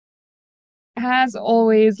As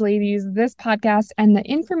always, ladies, this podcast and the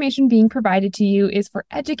information being provided to you is for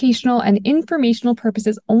educational and informational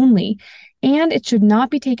purposes only, and it should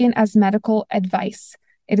not be taken as medical advice.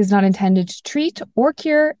 It is not intended to treat or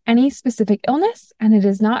cure any specific illness, and it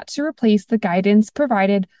is not to replace the guidance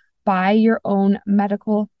provided by your own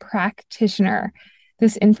medical practitioner.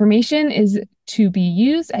 This information is to be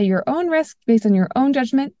used at your own risk based on your own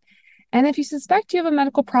judgment. And if you suspect you have a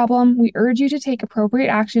medical problem, we urge you to take appropriate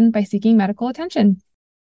action by seeking medical attention.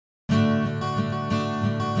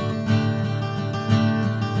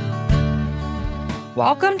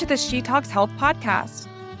 Welcome to the She Talks Health podcast,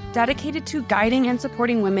 dedicated to guiding and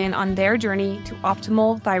supporting women on their journey to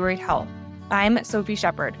optimal thyroid health. I'm Sophie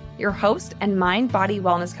Shepard, your host and mind-body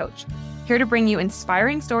wellness coach, here to bring you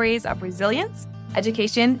inspiring stories of resilience,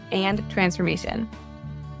 education, and transformation.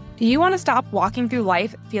 Do you want to stop walking through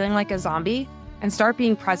life feeling like a zombie and start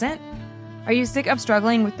being present? Are you sick of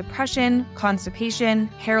struggling with depression, constipation,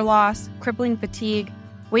 hair loss, crippling fatigue,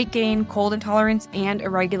 weight gain, cold intolerance, and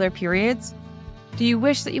irregular periods? Do you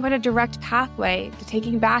wish that you had a direct pathway to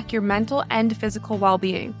taking back your mental and physical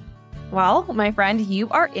well-being? Well, my friend, you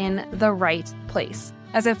are in the right place.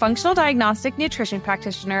 As a functional diagnostic nutrition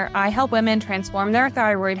practitioner, I help women transform their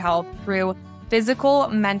thyroid health through physical,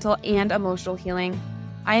 mental, and emotional healing.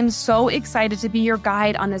 I am so excited to be your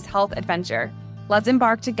guide on this health adventure. Let's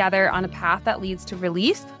embark together on a path that leads to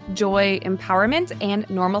relief, joy, empowerment, and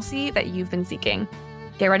normalcy that you've been seeking.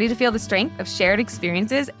 Get ready to feel the strength of shared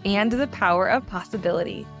experiences and the power of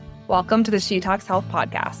possibility. Welcome to the She Talks Health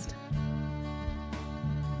podcast.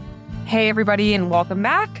 Hey, everybody, and welcome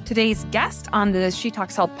back. Today's guest on the She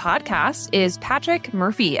Talks Health podcast is Patrick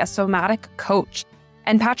Murphy, a somatic coach.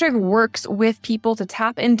 And Patrick works with people to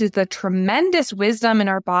tap into the tremendous wisdom in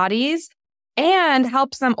our bodies and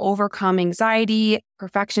helps them overcome anxiety,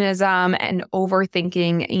 perfectionism, and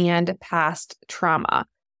overthinking and past trauma.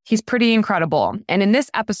 He's pretty incredible. And in this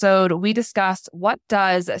episode, we discuss what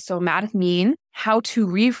does somatic mean, how to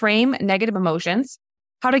reframe negative emotions,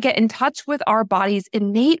 how to get in touch with our body's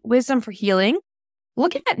innate wisdom for healing,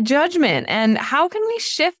 looking at judgment and how can we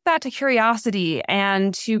shift that to curiosity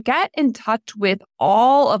and to get in touch with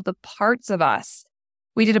all of the parts of us.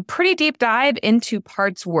 We did a pretty deep dive into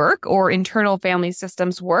parts work or internal family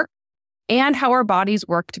systems work and how our bodies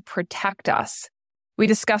work to protect us. We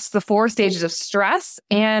discussed the 4 stages of stress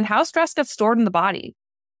and how stress gets stored in the body.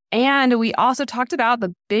 And we also talked about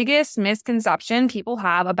the biggest misconception people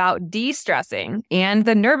have about de-stressing and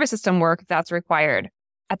the nervous system work that's required.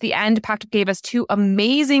 At the end, Patrick gave us 2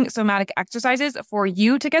 amazing somatic exercises for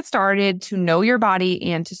you to get started, to know your body,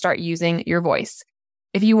 and to start using your voice.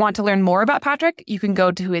 If you want to learn more about Patrick, you can go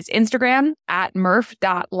to his Instagram at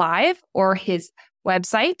murph.live or his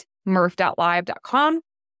website, murph.live.com.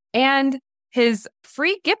 And his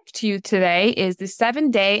free gift to you today is the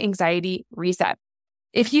 7-day anxiety reset.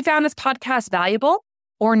 If you found this podcast valuable,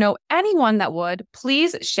 or know anyone that would,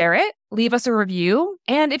 please share it, leave us a review.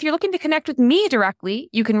 And if you're looking to connect with me directly,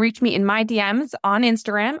 you can reach me in my DMs on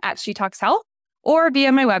Instagram at She Talks Health or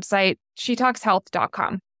via my website,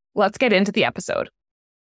 shetalkshealth.com. Let's get into the episode.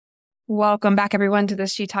 Welcome back, everyone, to the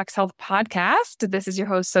She Talks Health podcast. This is your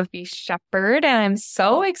host, Sophie Shepard, and I'm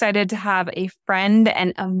so excited to have a friend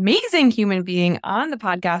and amazing human being on the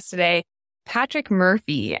podcast today, Patrick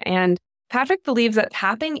Murphy. And Patrick believes that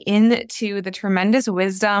tapping into the tremendous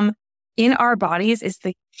wisdom in our bodies is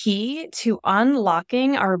the key to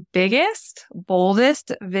unlocking our biggest,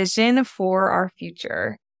 boldest vision for our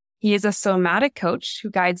future. He is a somatic coach who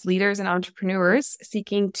guides leaders and entrepreneurs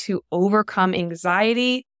seeking to overcome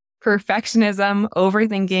anxiety, perfectionism,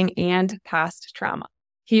 overthinking, and past trauma.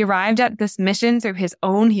 He arrived at this mission through his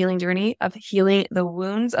own healing journey of healing the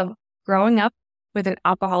wounds of growing up with an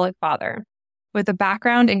alcoholic father. With a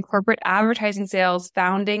background in corporate advertising sales,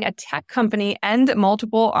 founding a tech company, and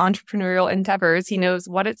multiple entrepreneurial endeavors, he knows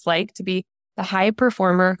what it's like to be the high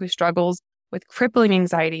performer who struggles with crippling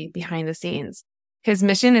anxiety behind the scenes. His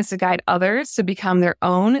mission is to guide others to become their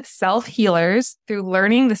own self-healers through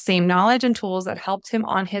learning the same knowledge and tools that helped him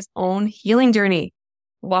on his own healing journey.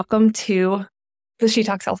 Welcome to the She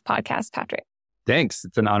Talks Health podcast, Patrick. Thanks.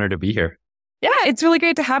 It's an honor to be here. Yeah, it's really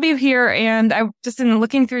great to have you here. And I just in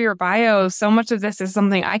looking through your bio, so much of this is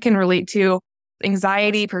something I can relate to.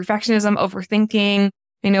 Anxiety, perfectionism, overthinking.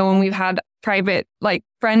 When we've had private,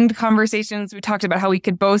 friend conversations, we talked about how we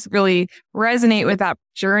could both really resonate with that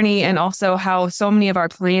journey and also how so many of our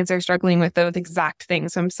clients are struggling with those exact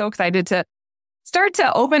things. So I'm so excited to start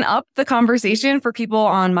to open up the conversation for people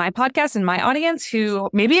on my podcast and my audience who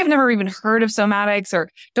maybe have never even heard of somatics or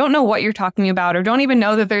don't know what you're talking about or don't even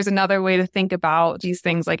know that there's another way to think about these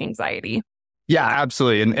things like anxiety. Yeah,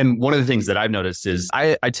 absolutely. And one of the things that I've noticed is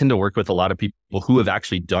I tend to work with a lot of people who have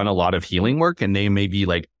actually done a lot of healing work, and they may be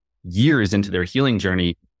like years into their healing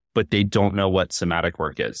journey, but they don't know what somatic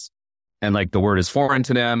work is. And like the word is foreign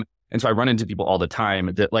to them. And so I run into people all the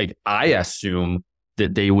time that like I assume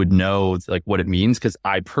that they would know like what it means because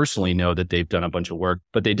I personally know that they've done a bunch of work,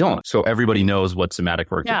 but they don't. So everybody knows what somatic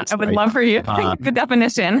work Yeah, is. I would right? love for you the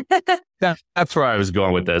definition. That's where I was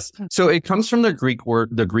going with this. So it comes from the Greek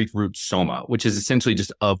word, the Greek root soma, which is essentially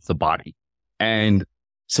just of the body. And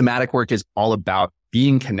somatic work is all about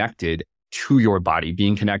being connected to your body,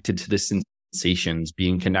 being connected to the sensations,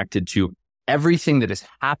 being connected to everything that is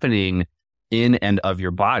happening in and of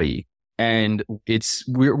your body. And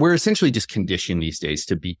we're essentially just conditioned these days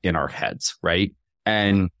to be in our heads, right?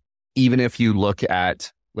 And even if you look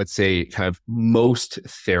at, let's say, kind of most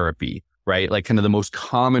therapy, right? Like kind of the most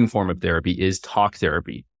common form of therapy is talk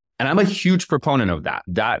therapy. And I'm a huge proponent of that.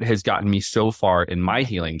 That has gotten me so far in my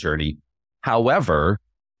healing journey. However,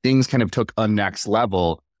 things kind of took a next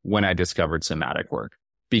level when I discovered somatic work,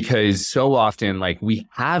 because so often like we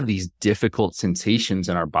have these difficult sensations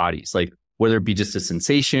in our bodies, like whether it be just a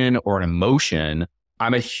sensation or an emotion.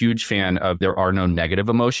 I'm a huge fan of there are no negative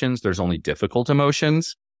emotions. There's only difficult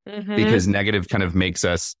emotions because negative kind of makes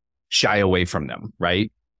us shy away from them,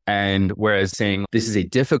 right? And whereas saying this is a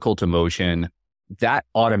difficult emotion, that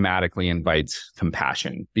automatically invites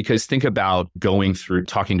compassion. Because think about going through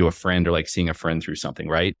talking to a friend or like seeing a friend through something,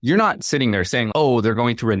 right? You're not sitting there saying, oh, they're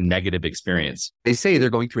going through a negative experience. They say they're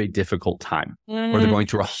going through a difficult time or they're going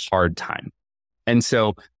through a hard time. And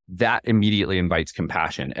so that immediately invites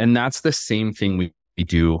compassion. And that's the same thing we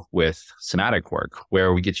do with somatic work,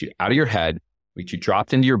 where we get you out of your head, we get you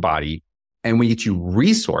dropped into your body, and we get you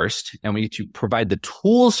resourced, and we get you provide the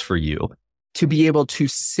tools for you to be able to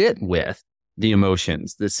sit with the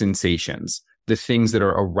emotions, the sensations, the things that are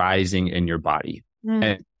arising in your body.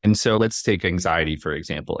 And so let's take anxiety, for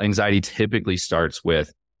example. Anxiety typically starts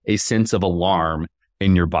with a sense of alarm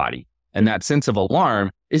in your body. And that sense of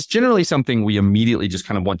alarm is generally something we immediately just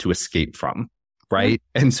kind of want to escape from, right?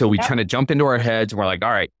 And so we kind of jump into our heads and we're like,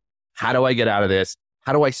 all right, how do I get out of this?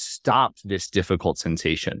 How do I stop this difficult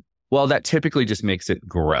sensation? Well, that typically just makes it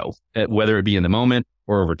grow, whether it be in the moment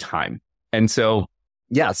or over time. And so,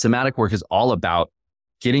 yeah, somatic work is all about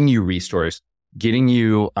getting you resourced, getting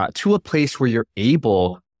you to a place where you're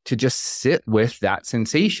able to just sit with that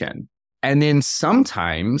sensation. And then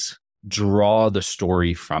sometimes draw the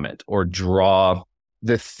story from it or draw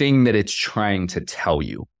the thing that it's trying to tell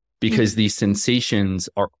you, because these sensations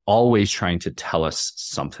are always trying to tell us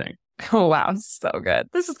something. Oh, wow. So good.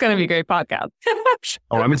 This is going to be a great podcast.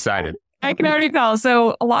 Oh, I'm excited. I can already tell.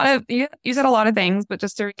 So you said a lot of things, but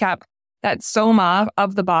just to recap, that soma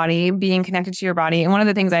of the body being connected to your body. And one of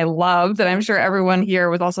the things I love that I'm sure everyone here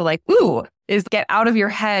was also like, ooh, is get out of your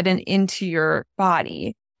head and into your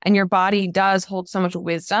body. And your body does hold so much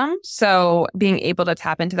wisdom. So being able to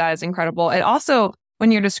tap into that is incredible. It also,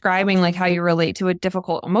 when you're describing like how you relate to a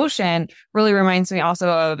difficult emotion, really reminds me also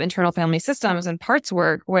of internal family systems and parts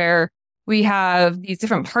work, where we have these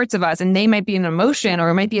different parts of us and they might be an emotion, or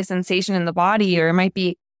it might be a sensation in the body, or it might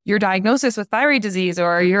be your diagnosis with thyroid disease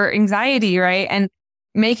or your anxiety, right? And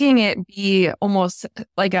making it be almost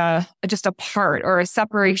like just a part or a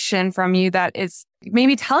separation from you that is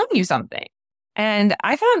maybe telling you something. And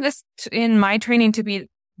I found this in my training to be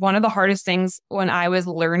one of the hardest things when I was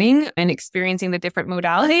learning and experiencing the different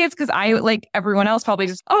modalities, because I, like everyone else, probably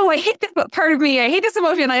just, oh, I hate this part of me. I hate this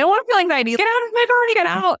emotion. I don't want to feel anxiety. Get out of my body, get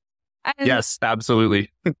out. And, yes,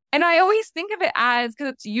 absolutely. And I always think of it as,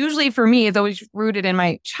 because it's usually for me, it's always rooted in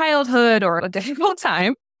my childhood or a difficult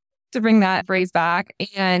time, to bring that phrase back.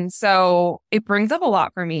 And so it brings up a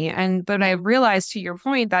lot for me. But I realized, to your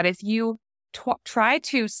point, that if you try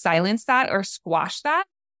to silence that or squash that,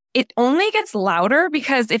 it only gets louder.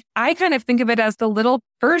 Because if I kind of think of it as the little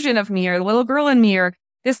version of me or the little girl in me or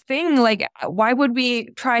this thing, like, why would we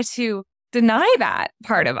try to deny that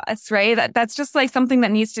part of us, right? That's just like something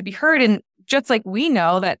that needs to be heard. And just like we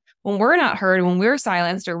know that when we're not heard, when we're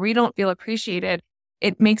silenced or we don't feel appreciated,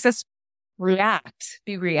 it makes us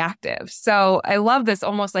be reactive. So I love this,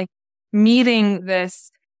 almost like meeting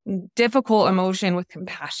this difficult emotion with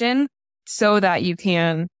compassion so that you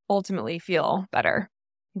can ultimately feel better.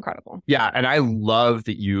 Incredible. Yeah. And I love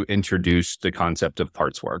that you introduced the concept of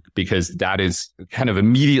parts work, because that is kind of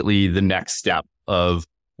immediately the next step of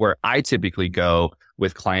where I typically go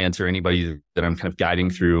with clients or anybody that I'm kind of guiding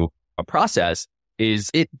through a process. Is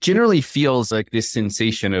it generally feels like this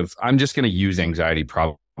sensation of, I'm just going to use anxiety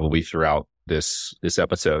probably throughout this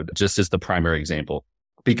episode, just as the primary example,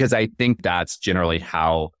 because I think that's generally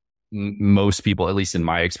how most people, at least in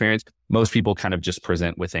my experience, most people kind of just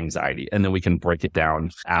present with anxiety, and then we can break it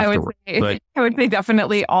down afterwards. I would say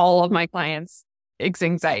definitely all of my clients, it's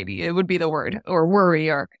anxiety. It would be the word, or worry,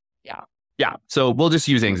 or yeah. Yeah. So we'll just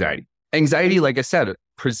use anxiety. Anxiety, like I said,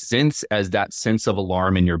 presents as that sense of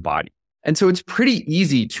alarm in your body. And so it's pretty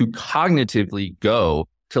easy to cognitively go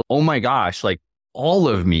to, oh my gosh, like all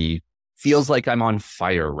of me feels like I'm on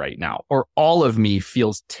fire right now, or all of me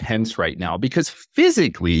feels tense right now, because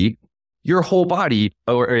physically your whole body,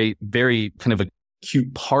 or a very kind of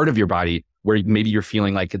acute part of your body where maybe you're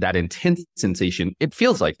feeling like that intense sensation, it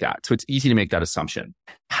feels like that. So it's easy to make that assumption.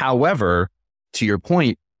 However, to your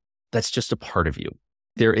point, that's just a part of you.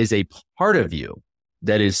 There is a part of you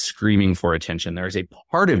that is screaming for attention. There is a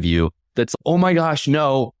part of you that's, oh my gosh,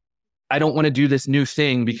 no, I don't want to do this new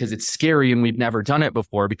thing because it's scary and we've never done it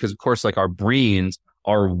before. Because of course, like our brains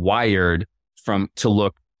are wired to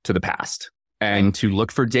look to the past and to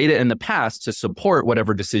look for data in the past to support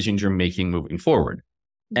whatever decisions you're making moving forward.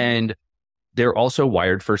 And they're also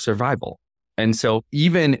wired for survival. And so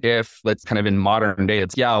even if, let's kind of in modern day,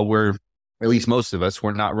 it's, we're, at least most of us,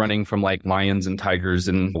 we're not running from like lions and tigers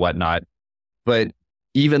and whatnot. But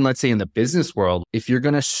even let's say in the business world, if you're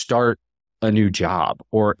going to start a new job,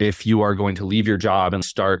 or if you are going to leave your job and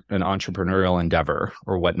start an entrepreneurial endeavor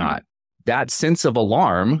or whatnot, that sense of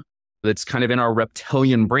alarm that's kind of in our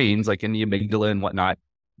reptilian brains, like in the amygdala and whatnot,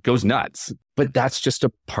 goes nuts. But that's just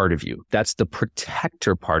a part of you. That's the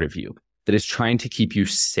protector part of you that is trying to keep you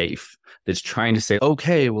safe. That's trying to say,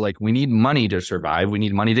 okay, well, like we need money to survive. We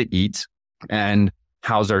need money to eat and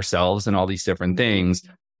house ourselves and all these different things.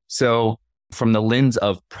 So from the lens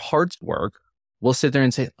of parts work, we'll sit there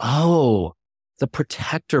and say, oh, the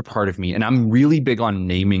protector part of me. And I'm really big on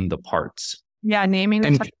naming the parts. Yeah, naming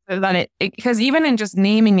the parts, because even in just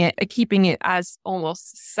naming it, keeping it as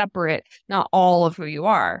almost separate, not all of who you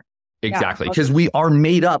are. Exactly. Because we're all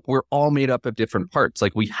made up of different parts.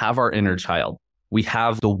 Like we have our inner child. We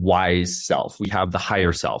have the wise self. We have the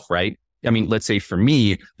higher self, right? I mean, let's say for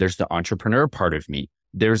me, there's the entrepreneur part of me.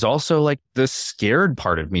 There's also like the scared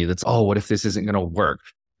part of me that's, oh, what if this isn't going to work?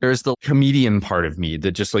 There's the comedian part of me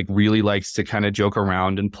that just like really likes to kind of joke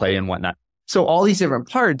around and play and whatnot. So all these different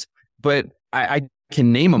parts, but I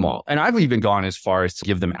can name them all. And I've even gone as far as to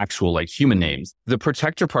give them actual like human names. The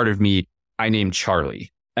protector part of me, I named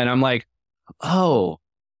Charlie. And I'm like, oh,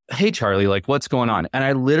 hey, Charlie, like what's going on? And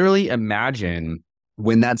I literally imagine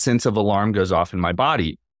when that sense of alarm goes off in my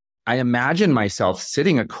body, I imagine myself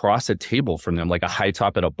sitting across a table from them, like a high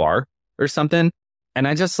top at a bar or something. And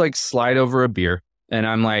I just like slide over a beer and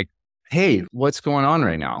I'm like, hey, what's going on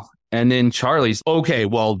right now? And then Charlie's, okay,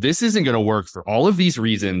 well, this isn't going to work for all of these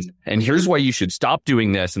reasons. And here's why you should stop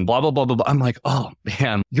doing this and blah, blah, blah, blah, blah. I'm like, oh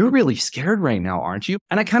man, you're really scared right now, aren't you?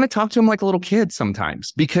 And I kind of talk to him like a little kid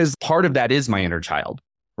sometimes, because part of that is my inner child,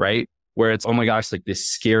 right? Where it's, oh my gosh, like this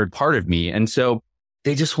scared part of me. And so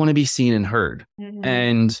they just want to be seen and heard. Mm-hmm.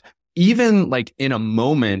 And even like in a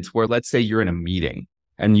moment where, let's say you're in a meeting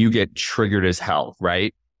and you get triggered as hell,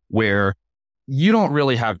 right? Where you don't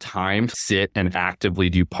really have time to sit and actively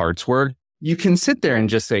do parts work. You can sit there and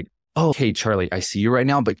just say, oh, hey, Charlie, I see you right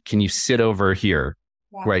now, but can you sit over here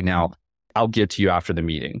right now? I'll get to you after the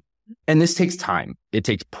meeting. And this takes time. It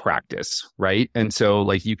takes practice, right? And so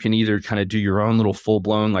like you can either kind of do your own little full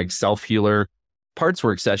blown like self-healer parts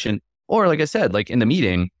work session, or like I said, like in the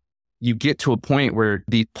meeting, you get to a point where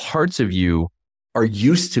the parts of you are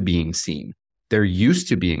used to being seen. They're used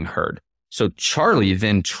to being heard. So Charlie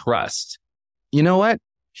then trusts, you know what?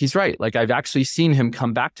 He's right. Like I've actually seen him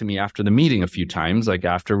come back to me after the meeting a few times, like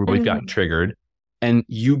after we've gotten triggered, and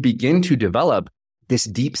you begin to develop this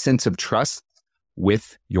deep sense of trust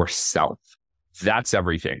with yourself. That's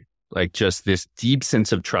everything. Like just this deep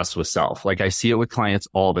sense of trust with self. Like I see it with clients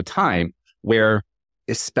all the time where,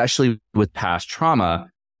 especially with past trauma,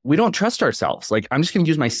 we don't trust ourselves. Like I'm just going to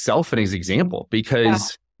use myself as an example,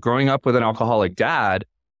 because growing up with an alcoholic dad,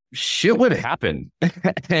 shit would happen.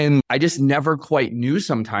 And I just never quite knew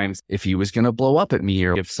sometimes if he was going to blow up at me,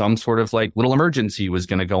 or if some sort of like little emergency was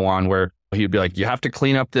going to go on where he'd be like, you have to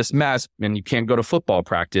clean up this mess and you can't go to football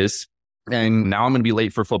practice. And now I'm going to be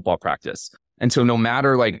late for football practice. And so no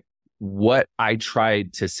matter like what I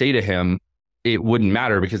tried to say to him, it wouldn't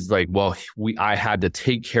matter, because like, well, I had to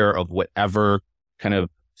take care of whatever kind of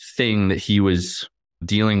thing that he was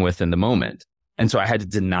dealing with in the moment. And so I had to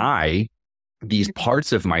deny these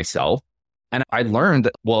parts of myself. And I learned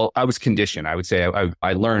that, well, I was conditioned. I would say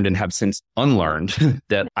I learned and have since unlearned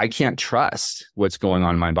that I can't trust what's going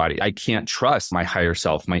on in my body. I can't trust my higher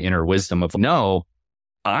self, my inner wisdom of, no,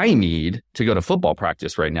 I need to go to football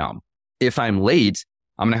practice right now. If I'm late,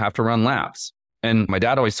 I'm going to have to run laps. And my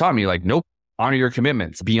dad always taught me like, nope, honor your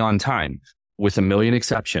commitments, be on time, with a million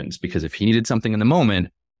exceptions, because if he needed something in the moment,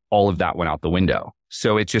 all of that went out the window.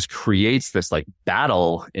 So it just creates this like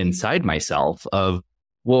battle inside myself of,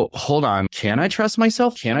 well, hold on, can I trust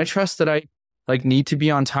myself? Can I trust that I like need to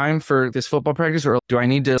be on time for this football practice, or do I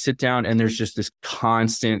need to sit down? And there's just this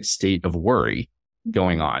constant state of worry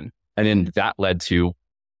going on. And then that led to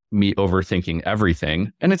me overthinking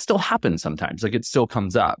everything. And it still happens sometimes. Like it still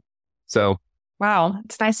comes up. So wow.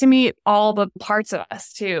 It's nice to meet all the parts of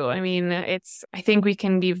us too. I mean, I think we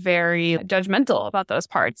can be very judgmental about those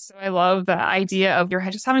parts. So I love the idea of you're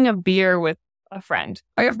just having a beer with a friend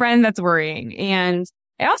or a friend that's worrying. And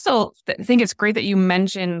I also think it's great that you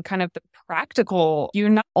mentioned kind of the practical. You're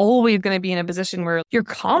not always going to be in a position where you're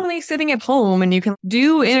calmly sitting at home and you can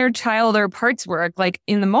do inner child or parts work like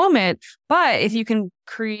in the moment. But if you can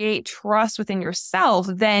create trust within yourself,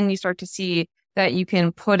 then you start to see that you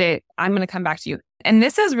can put it, I'm going to come back to you. And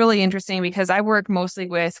this is really interesting because I work mostly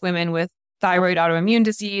with women with thyroid autoimmune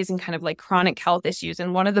disease and kind of like chronic health issues.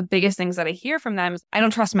 And one of the biggest things that I hear from them is I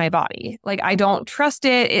don't trust my body. Like I don't trust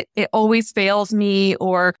it. It always fails me.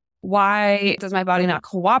 Or why does my body not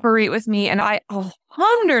cooperate with me? And I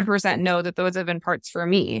 100% know that those have been parts for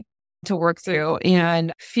me to work through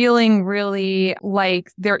and feeling really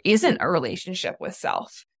like there isn't a relationship with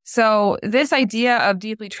self. So this idea of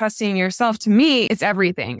deeply trusting yourself, to me, it's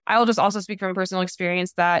everything. I'll just also speak from personal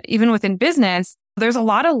experience that even within business, there's a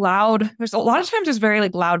lot of times there's very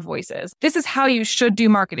like loud voices. This is how you should do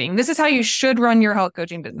marketing. This is how you should run your health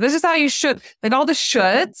coaching business. This is how you should, like all the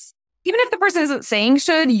shoulds. Even if the person isn't saying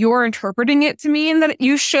should, you're interpreting it to mean that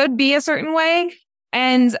you should be a certain way.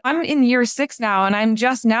 And I'm in year 6 now, and I'm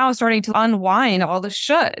just now starting to unwind all the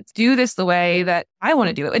shoulds. Do this the way that I want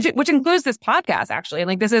to do it, which includes this podcast, actually.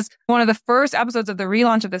 Like this is one of the first episodes of the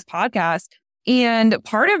relaunch of this podcast. And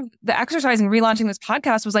part of the exercise in relaunching this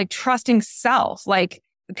podcast was like trusting self, like,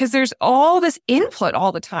 because there's all this input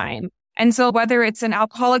all the time. And so whether it's an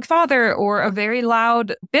alcoholic father or a very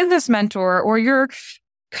loud business mentor or your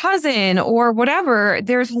cousin or whatever,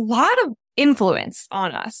 there's a lot of influence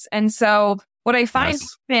on us. And so what I find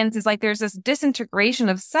happens is like there's this disintegration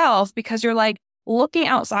of self because you're like looking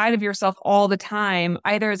outside of yourself all the time,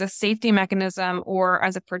 either as a safety mechanism or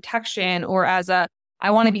as a protection or as a,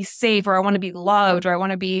 I want to be safe or I want to be loved or I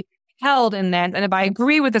want to be held in that. And if I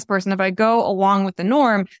agree with this person, if I go along with the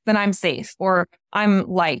norm, then I'm safe or I'm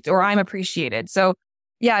liked or I'm appreciated. So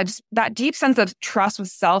yeah, just that deep sense of trust with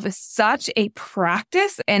self is such a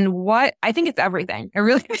practice. And what I think it's everything. I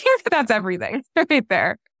really think that's everything right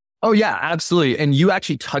there. Oh, yeah, absolutely. And you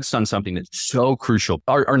actually touched on something that's so crucial.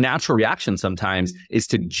 Our natural reaction sometimes is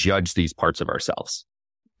to judge these parts of ourselves.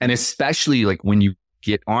 And especially like when you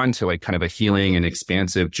get onto like kind of a healing and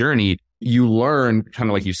expansive journey, you learn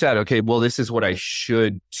kind of like you said, okay, well, this is what I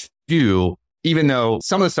should do. Even though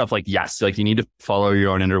some of the stuff like, yes, like you need to follow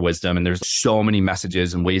your own inner wisdom. And there's so many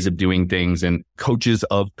messages and ways of doing things and coaches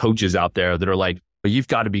of coaches out there that are like, you've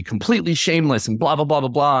got to be completely shameless and blah, blah, blah, blah,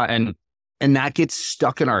 blah. And that gets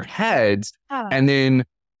stuck in our heads. And then,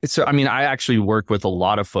 so, I mean, I actually work with a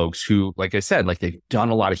lot of folks who, like I said, like they've done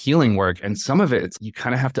a lot of healing work and some of it, you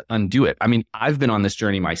kind of have to undo it. I mean, I've been on this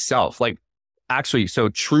journey myself. Like actually, so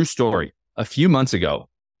true story, a few months ago,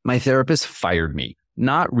 my therapist fired me,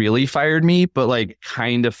 not really fired me, but like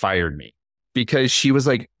kind of fired me because she was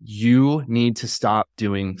like, you need to stop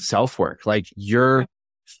doing self-work. Like you're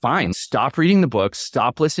fine. Stop reading the books,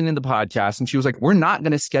 stop listening to the podcast. And she was like, we're not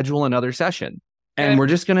going to schedule another session and we're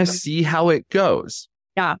just going to see how it goes.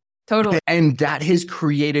 Yeah, totally. And that has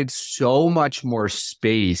created so much more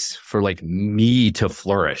space for like me to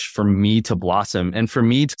flourish, for me to blossom, and for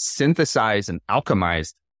me to synthesize and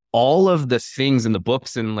alchemize all of the things in the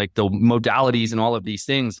books and like the modalities and all of these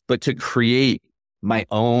things, but to create my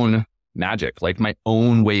own magic, like my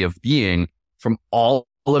own way of being from all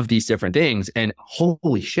of these different things. And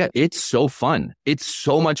holy shit, it's so fun. It's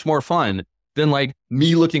so much more fun than like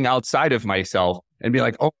me looking outside of myself and be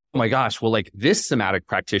like, oh my gosh, well, like this somatic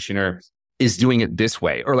practitioner is doing it this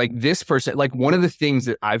way. Or like this person, like one of the things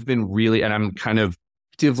that I've been really, and I'm kind of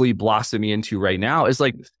actively blossoming into right now is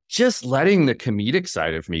like just letting the comedic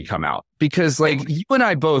side of me come out. Because like you and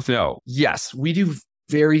I both know, yes, we do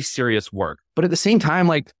very serious work, but at the same time,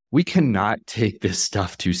 like we cannot take this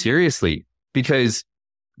stuff too seriously because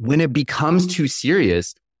when it becomes too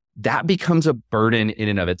serious, that becomes a burden in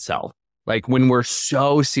and of itself. Like when we're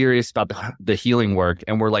so serious about the healing work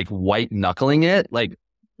and we're like white knuckling it, like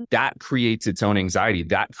that creates its own anxiety.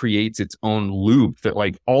 That creates its own loop that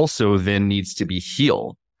like also then needs to be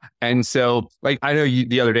healed. And so, like, I know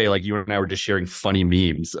the other day, like you and I were just sharing funny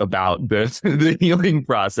memes about the healing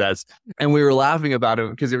process. And we were laughing about it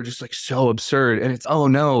because they were just like so absurd. And it's, oh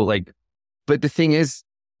no, like, but the thing is,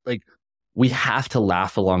 like, we have to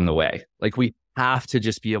laugh along the way. Like, we have to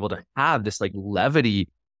just be able to have this like levity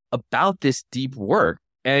about this deep work.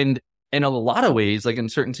 And in a lot of ways, like in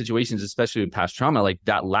certain situations, especially with past trauma, like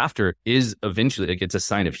that laughter is eventually like it's a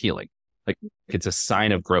sign of healing. Like it's a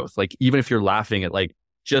sign of growth. Like even if you're laughing at like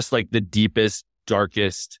just like the deepest,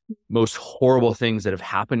 darkest, most horrible things that have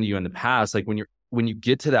happened to you in the past, like when you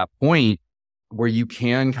get to that point where you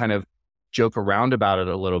can kind of joke around about it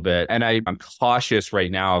a little bit. And I'm cautious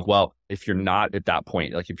right now of, well, if you're not at that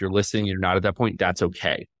point, like if you're listening, you're not at that point, that's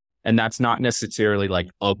okay. And that's not necessarily like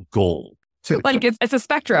a goal. Like it's a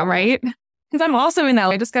spectrum, right? Because I'm also in that.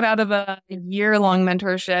 I just got out of a year-long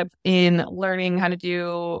mentorship in learning how to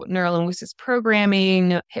do neurolinguistics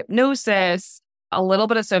programming, hypnosis, a little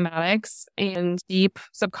bit of somatics, and deep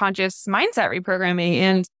subconscious mindset reprogramming.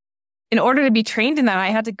 And in order to be trained in that, I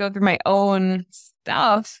had to go through my own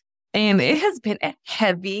stuff. And it has been a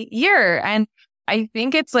heavy year. And I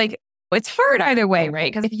think it's like, it's hard either way,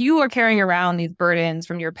 right? Because if you are carrying around these burdens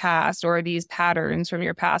from your past or these patterns from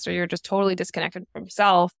your past, or you're just totally disconnected from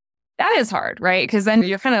yourself, that is hard, right? Because then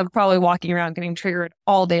you're kind of probably walking around getting triggered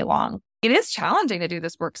all day long. It is challenging to do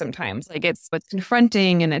this work sometimes. Like it's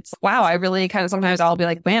confronting and it's, wow, I really kind of, sometimes I'll be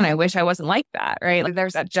like, man, I wish I wasn't like that, right? Like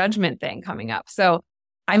there's that judgment thing coming up. So,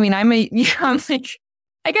 I mean, I'm like,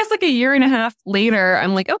 I guess like a year and a half later,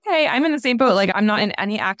 I'm like, okay, I'm in the same boat. Like I'm not in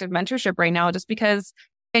any active mentorship right now just because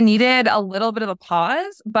I needed a little bit of a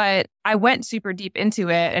pause, but I went super deep into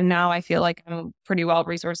it. And now I feel like I'm pretty well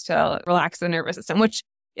resourced to relax the nervous system, which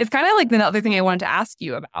is kind of like the other thing I wanted to ask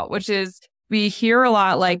you about, which is we hear a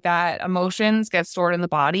lot like that emotions get stored in the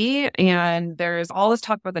body and there's all this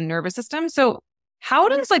talk about the nervous system. So how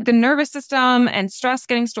does like the nervous system and stress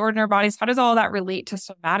getting stored in our bodies, how does all that relate to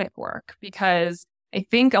somatic work? Because I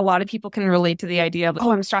think a lot of people can relate to the idea of,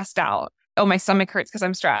 oh, I'm stressed out. Oh, my stomach hurts because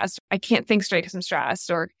I'm stressed. I can't think straight because I'm stressed.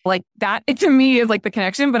 Or like that, it, to me, is like the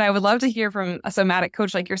connection. But I would love to hear from a somatic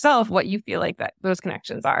coach like yourself what you feel like that those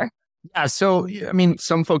connections are. Yeah. So, I mean,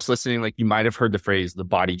 some folks listening, like you might have heard the phrase, the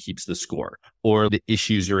body keeps the score, or the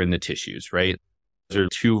issues are in the tissues, right? Those are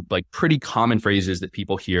two like pretty common phrases that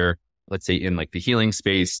people hear, let's say in like the healing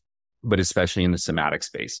space, but especially in the somatic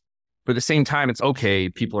space. But at the same time, it's okay.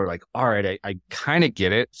 People are like, all right, I kind of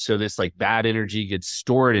get it. So this like bad energy gets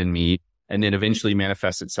stored in me and then eventually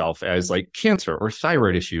manifests itself as like cancer or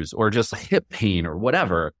thyroid issues or just hip pain or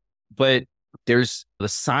whatever. But there's the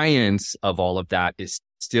science of all of that is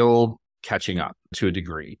still catching up to a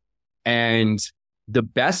degree. And the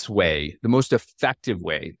best way, the most effective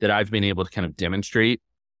way that I've been able to kind of demonstrate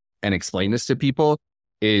and explain this to people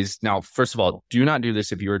is now, first of all, do not do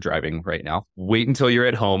this if you are driving right now. Wait until you're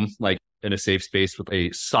at home, like in a safe space with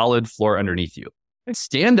a solid floor underneath you.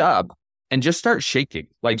 Stand up and just start shaking.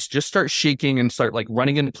 Like just start shaking and start like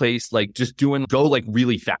running into place, like just go like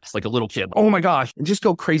really fast, like a little kid. Oh my gosh, and just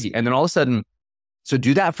go crazy. And then all of a sudden, so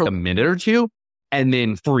do that for a minute or two and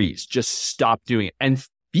then freeze, just stop doing it and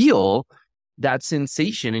feel that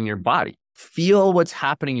sensation in your body. Feel what's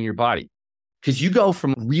happening in your body. Because you go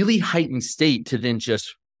from really heightened state to then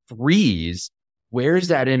just freeze. Where's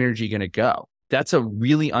that energy going to go? That's a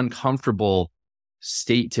really uncomfortable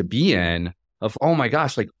state to be in of, oh my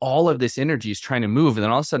gosh, like all of this energy is trying to move. And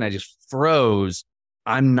then all of a sudden I just froze.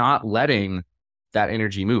 I'm not letting that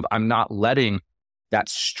energy move. I'm not letting that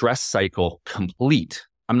stress cycle complete.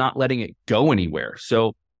 I'm not letting it go anywhere.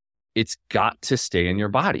 So it's got to stay in your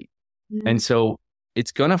body. Mm-hmm. And so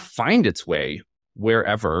it's going to find its way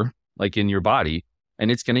wherever, like in your body, and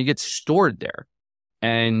it's going to get stored there.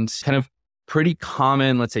 And kind of pretty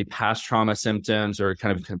common, let's say past trauma symptoms or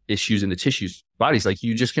kind of issues in the tissues, bodies, like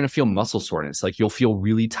you're just going to feel muscle soreness. Like you'll feel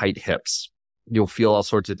really tight hips. You'll feel all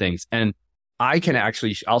sorts of things. And I'll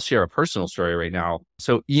share a personal story right now.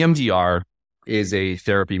 So EMDR is a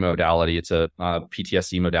therapy modality. It's a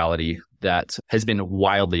PTSD modality that has been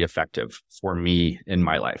wildly effective for me in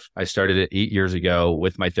my life. I started it 8 years ago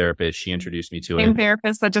with my therapist. She introduced me to it. Same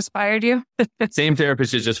therapist that just fired you? Same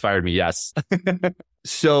therapist that just fired me, yes.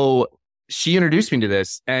 So she introduced me to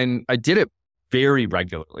this and I did it very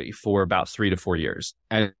regularly for about 3 to 4 years.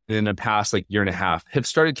 And in the past like year and a half, have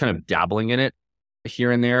started kind of dabbling in it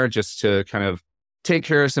here and there just to kind of take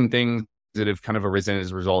care of some things have kind of arisen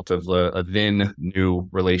as a result of a then new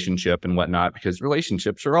relationship and whatnot, because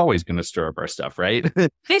relationships are always going to stir up our stuff, right?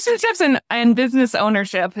 Relationships and business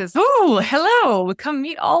ownership is, oh, hello, come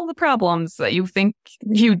meet all the problems that you think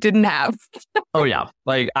you didn't have. Oh, yeah.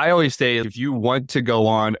 Like I always say, if you want to go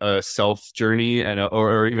on a self journey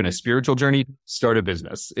or even a spiritual journey, start a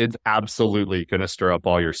business. It's absolutely going to stir up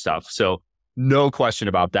all your stuff. So no question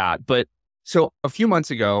about that. But so a few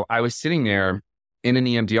months ago, I was sitting there in an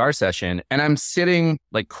EMDR session, and I'm sitting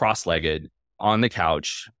like cross-legged on the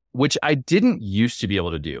couch, which I didn't used to be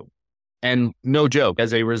able to do. And no joke,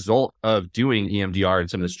 as a result of doing EMDR and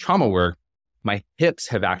some of this trauma work, my hips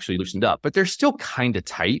have actually loosened up, but they're still kind of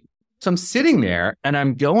tight. So I'm sitting there and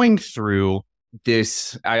I'm going through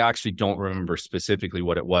this. I actually don't remember specifically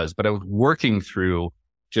what it was, but I was working through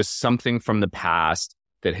just something from the past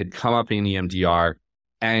that had come up in EMDR.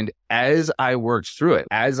 And as I worked through it,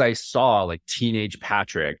 as I saw like teenage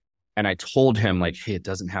Patrick, and I told him like, hey, it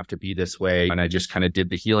doesn't have to be this way. And I just kind of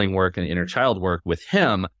did the healing work and inner child work with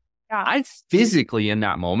him. Yeah. I physically in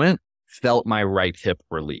that moment felt my right hip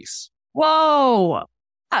release. Whoa.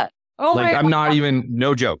 Oh like my I'm God. not even,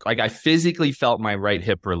 no joke. Like I physically felt my right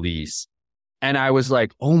hip release. And I was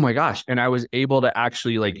like, oh my gosh. And I was able to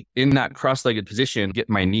actually like in that cross-legged position, get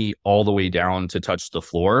my knee all the way down to touch the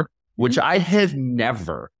floor, which I have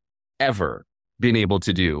never, ever been able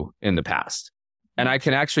to do in the past. And I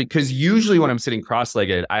can actually, because usually when I'm sitting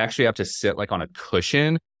cross-legged, I actually have to sit like on a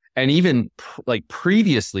cushion. And even like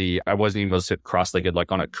previously, I wasn't even able to sit cross-legged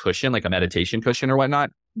like on a cushion, like a meditation cushion or whatnot.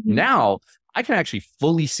 Mm-hmm. Now I can actually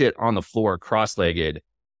fully sit on the floor cross-legged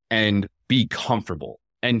and be comfortable.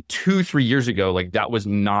 And 2-3 years ago, like that was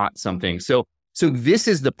not something. So this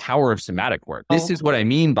is the power of somatic work. This is what I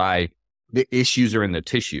mean by the issues are in the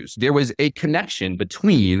tissues. There was a connection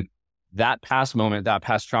between that past moment, that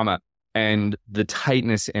past trauma, and the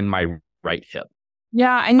tightness in my right hip.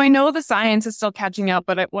 Yeah. And I know the science is still catching up,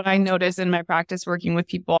 but what I notice in my practice working with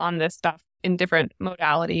people on this stuff in different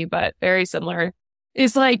modality, but very similar,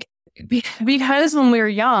 is like, because when we're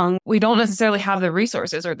young, we don't necessarily have the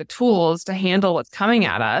resources or the tools to handle what's coming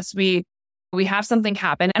at us. We have something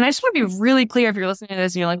happen. And I just want to be really clear if you're listening to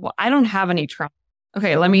this and you're like, well, I don't have any trauma.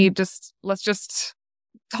 Okay, let's just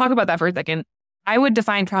talk about that for a second. I would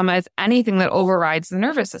define trauma as anything that overrides the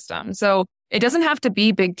nervous system. So it doesn't have to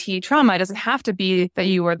be big T trauma. It doesn't have to be that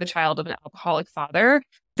you were the child of an alcoholic father.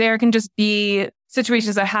 There can just be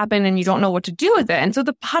situations that happen and you don't know what to do with it. And so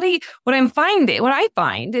the body, what I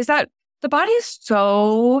find is that the body is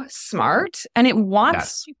so smart and it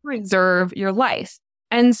wants to preserve your life.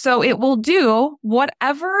 And so it will do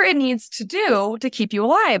whatever it needs to do to keep you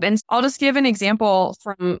alive. And I'll just give an example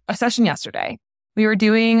from a session yesterday. We were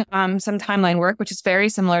doing some timeline work, which is very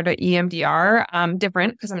similar to EMDR,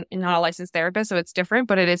 different because I'm not a licensed therapist, so it's different,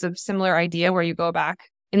 but it is a similar idea where you go back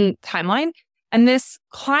in timeline. And this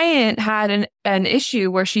client had an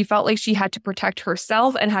issue where she felt like she had to protect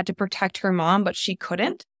herself and had to protect her mom, but she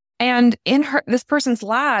couldn't. And in this person's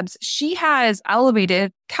labs, she has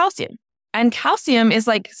elevated calcium. And calcium is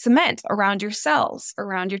like cement around your cells,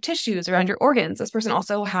 around your tissues, around your organs. This person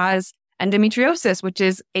also has endometriosis, which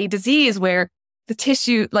is a disease where the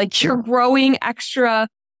tissue, like you're growing extra,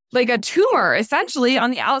 like a tumor essentially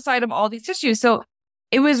on the outside of all these tissues. So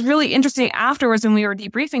it was really interesting afterwards when we were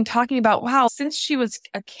debriefing, talking about, wow, since she was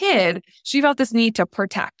a kid, she felt this need to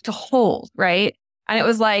protect, to hold, right? And it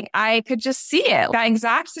was like, I could just see it. That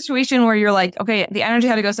exact situation where you're like, okay, the energy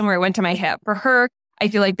had to go somewhere, it went to my hip. For her, I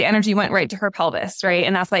feel like the energy went right to her pelvis, right?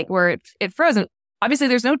 And that's like where it froze. And obviously,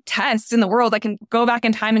 there's no test in the world that can go back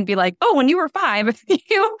in time and be like, oh, when you were 5, if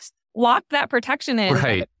you locked that protection in,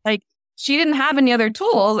 right. Like she didn't have any other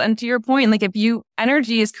tools. And to your point, like if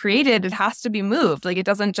energy is created, it has to be moved. Like it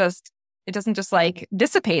doesn't just like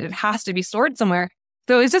dissipate. It has to be stored somewhere.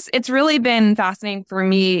 So it's really been fascinating for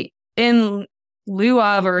me in lieu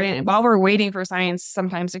of while we're waiting for science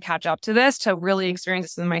sometimes to catch up to this, to really experience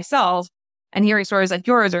this in myself and hearing stories like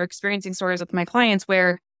yours or experiencing stories with my clients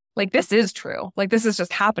where like this is true. Like this is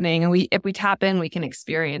just happening. And if we tap in, we can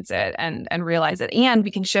experience it and realize it, and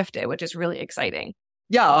we can shift it, which is really exciting.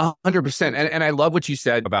 Yeah, 100%. And I love what you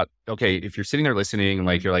said about, okay, if you're sitting there listening,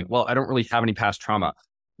 like you're like, well, I don't really have any past trauma.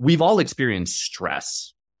 We've all experienced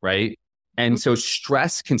stress, right? And so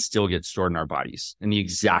stress can still get stored in our bodies in the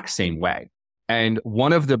exact same way. And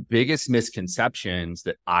one of the biggest misconceptions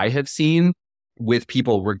that I have seen with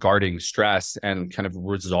people regarding stress and kind of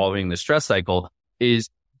resolving the stress cycle is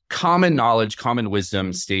common knowledge, common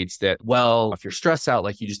wisdom states that, well, if you're stressed out,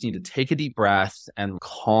 like you just need to take a deep breath and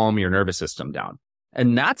calm your nervous system down.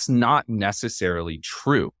 And that's not necessarily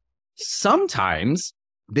true. Sometimes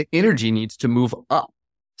the energy needs to move up.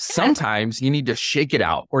 Sometimes you need to shake it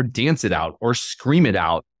out or dance it out or scream it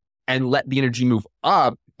out and let the energy move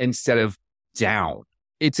up instead of down.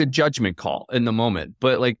 It's a judgment call in the moment,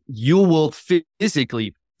 but like you will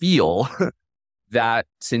physically feel that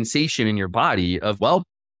sensation in your body of, well,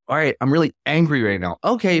 all right, I'm really angry right now.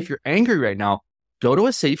 Okay, if you're angry right now, go to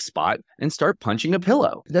a safe spot and start punching a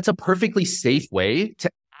pillow. That's a perfectly safe way to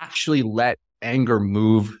actually let anger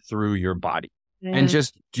move through your body. And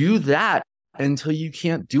just do that until you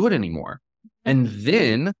can't do it anymore. And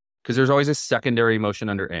then, because there's always a secondary emotion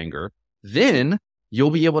under anger, then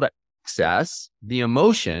you'll be able to access the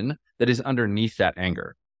emotion that is underneath that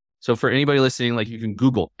anger. So for anybody listening, like you can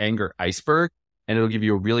Google anger iceberg and it'll give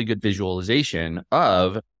you a really good visualization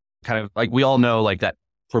of kind of like, we all know like that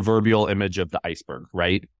proverbial image of the iceberg,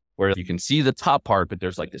 right? Where you can see the top part, but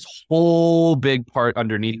there's like this whole big part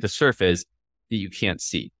underneath the surface that you can't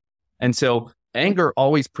see. And so anger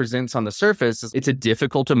always presents on the surface. It's a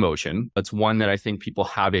difficult emotion. It's one that I think people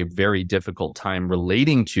have a very difficult time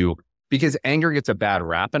relating to because anger gets a bad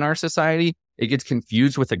rap in our society. It gets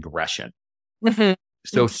confused with aggression.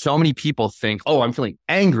 So many people think, oh, I'm feeling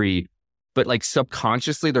angry, but like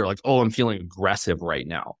subconsciously they're like, oh, I'm feeling aggressive right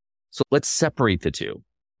now. So let's separate the two.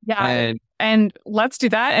 Yeah. And let's do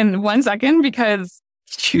that in 1 second because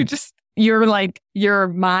your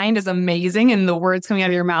mind is amazing and the words coming out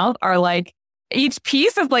of your mouth are like, each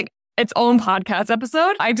piece is like its own podcast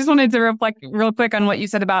episode. I just wanted to reflect real quick on what you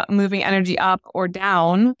said about moving energy up or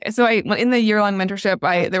down. So in the year-long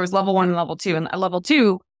mentorship, there was level 1 and level 2. And at level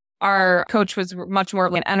 2, our coach was much more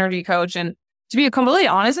of an energy coach. And to be completely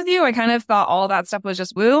honest with you, I kind of thought all that stuff was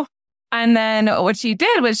just woo. And then what she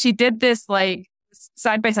did was she did this like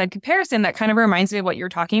side-by-side comparison that kind of reminds me of what you're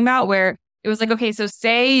talking about, where it was like, okay, so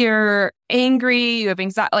say you're angry, you have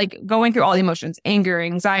anxiety, like going through all the emotions, anger,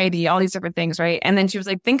 anxiety, all these different things, right? And then she was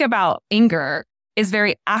like, think about anger is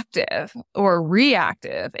very active or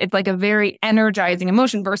reactive. It's like a very energizing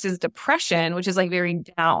emotion versus depression, which is like very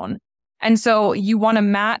down. And so you want to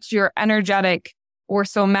match your energetic or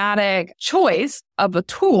somatic choice of a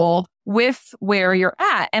tool with where you're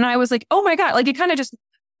at. And I was like, oh my God, like it kind of just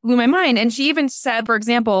blew my mind. And she even said, for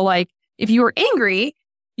example, like if you were angry,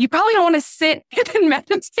 you probably don't want to sit and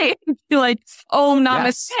meditate and be like, oh,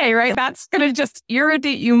 namaste, right? That's going to just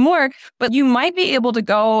irritate you more. But you might be able to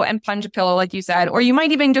go and punch a pillow, like you said, or you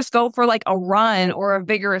might even just go for like a run or a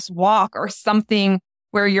vigorous walk or something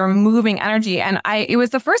where you're moving energy. And it was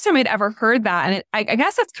the first time I'd ever heard that. And I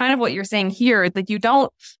guess that's kind of what you're saying here. Like you're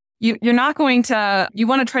not going to, you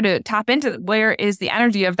want to try to tap into where is the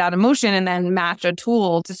energy of that emotion and then match a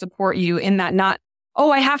tool to support you in that, not, oh,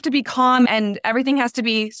 I have to be calm and everything has to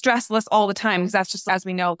be stressless all the time. Because that's just, as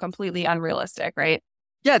we know, completely unrealistic, right?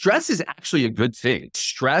 Yeah, stress is actually a good thing.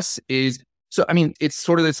 Stress is, so I mean, it's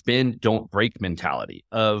sort of this bend, don't break mentality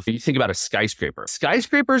of, you think about a skyscraper.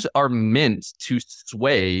 Skyscrapers are meant to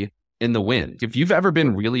sway in the wind. If you've ever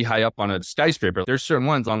been really high up on a skyscraper, there's certain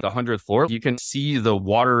ones on the 100th floor, you can see the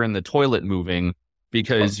water in the toilet moving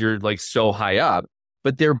because you're like so high up,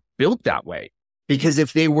 but they're built that way. Because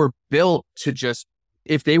if they were built such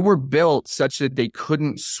that they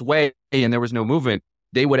couldn't sway and there was no movement,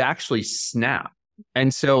 they would actually snap.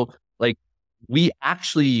 And so like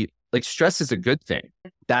stress is a good thing.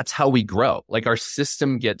 That's how we grow. Like our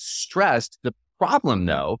system gets stressed. The problem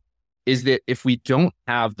though, is that if we don't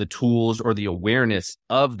have the tools or the awareness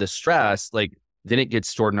of the stress, like then it gets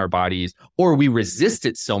stored in our bodies or we resist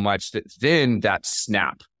it so much that then that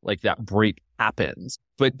snap, like that break happens.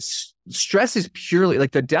 But stress is purely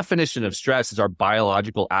like the definition of stress is our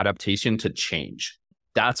biological adaptation to change.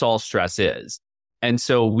 That's all stress is. And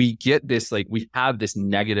so we get this, like we have this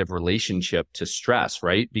negative relationship to stress,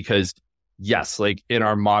 right? Because yes, like in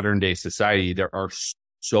our modern day society, there are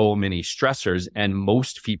so many stressors and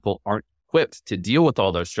most people aren't equipped to deal with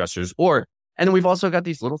all those stressors. And then we've also got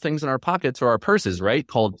these little things in our pockets or our purses, right?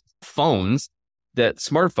 Called smartphones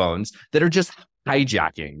that are just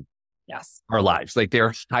hijacking our lives. Like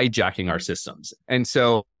they're hijacking our systems. And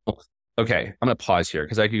so, okay, I'm going to pause here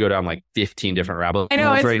because I could go down like 15 different rabbit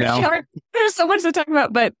holes right now. Sure. There's so much to talk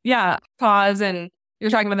about, but yeah, pause. And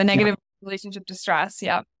you're talking about the negative relationship to stress.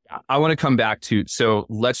 Yeah. I want to come back to, so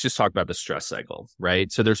let's just talk about the stress cycle,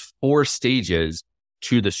 right? So there's 4 stages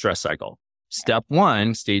to the stress cycle.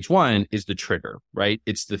 Stage 1 is the trigger, right?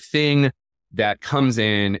 It's the thing that comes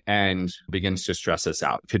in and begins to stress us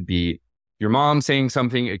out. It could be your mom saying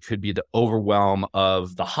something. It could be the overwhelm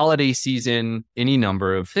of the holiday season, any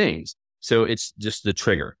number of things. So it's just the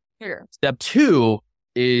trigger. Step 2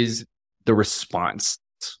 is the response,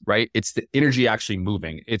 right? It's the energy actually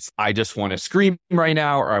moving. It's, I just want to scream right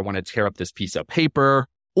now, or I want to tear up this piece of paper.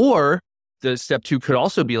 Or the step 2 could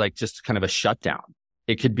also be like just kind of a shutdown.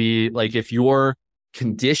 It could be like if your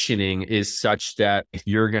conditioning is such that if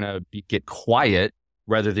you're going to get quiet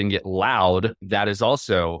rather than get loud, that is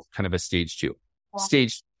also kind of a stage 2. Wow.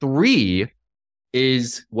 Stage 3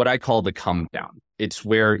 is what I call the come down. It's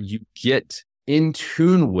where you get in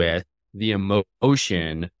tune with the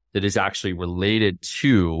emotion that is actually related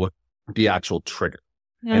to the actual trigger.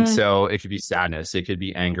 And so it could be sadness, it could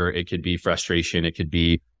be anger, it could be frustration, it could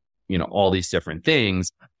be, all these different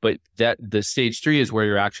things. But that the stage 3 is where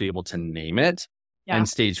you're actually able to name it. Yeah. And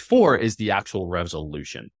stage 4 is the actual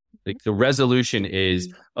resolution. Like the resolution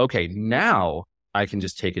is, okay, now I can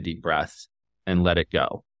just take a deep breath and let it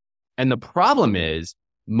go. And the problem is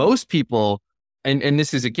most people, and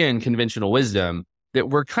this is again, conventional wisdom, that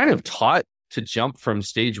we're kind of taught to jump from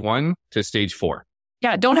stage 1 to stage 4.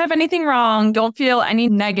 Yeah. Don't have anything wrong. Don't feel any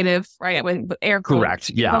negative, right? With air quotes. Correct.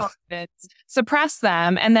 Yeah. Suppress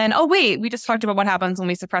them. And then, oh, wait, we just talked about what happens when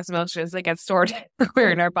we suppress emotions. They get stored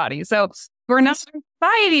everywhere in our body. So we're not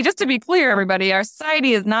society, just to be clear, everybody, our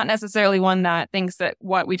society is not necessarily one that thinks that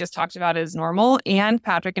what we just talked about is normal. And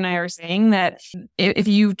Patrick and I are saying that if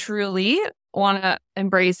you truly want to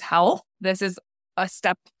embrace health, this is a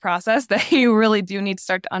step process that you really do need to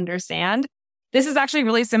start to understand. This is actually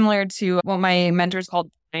really similar to what my mentors called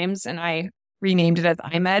times, and I renamed it as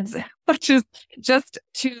iMeds, which is just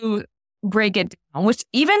to break it down, which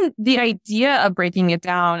even the idea of breaking it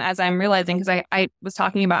down, as I'm realizing, because I was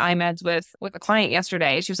talking about iMeds with a client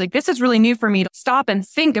yesterday, she was like, this is really new for me to stop and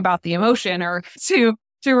think about the emotion or to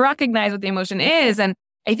recognize what the emotion is. And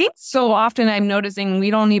I think so often I'm noticing we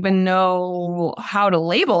don't even know how to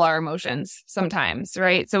label our emotions sometimes,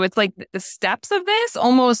 right? So it's like the steps of this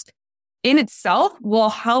almost in itself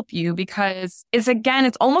will help you because it's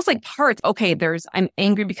almost like parts. Okay, I'm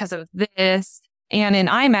angry because of this. And in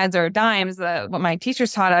iMeds or dimes, what my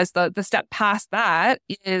teachers taught us, the step past that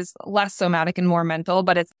is less somatic and more mental.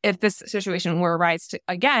 But it's if this situation were to arise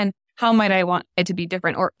again, how might I want it to be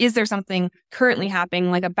different? Or is there something currently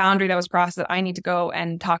happening, like a boundary that was crossed that I need to go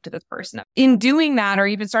and talk to this person? In doing that, or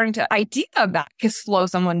even starting to idea of that can slow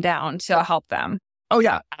someone down to help them. Oh,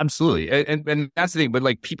 yeah, absolutely. And that's the thing. But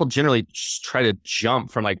like people generally just try to jump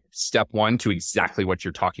from like step 1 to exactly what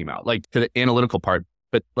you're talking about, like to the analytical part.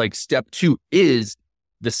 But like step 2 is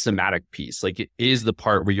the somatic piece. Like it is the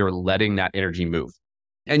part where you're letting that energy move.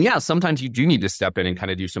 And yeah, sometimes you do need to step in and kind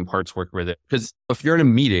of do some parts work with it. Because if you're in a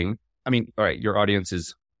meeting, all right, your audience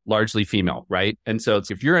is largely female, right? And so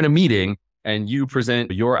if you're in a meeting and you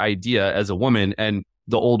present your idea as a woman and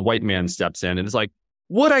the old white man steps in and it's like,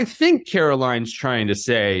 what I think Caroline's trying to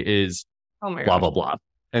say is blah, blah, blah.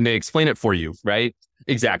 And they explain it for you, right?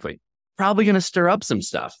 Exactly. Probably going to stir up some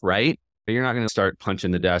stuff, right? But you're not going to start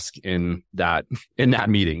punching the desk in that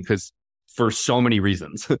meeting because for so many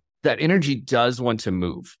reasons, that energy does want to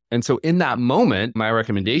move. And so in that moment, my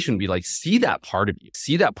recommendation would be like, see that part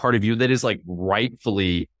of you that is like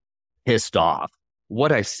rightfully pissed off.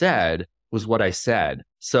 What I said was what I said.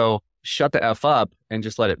 So shut the F up and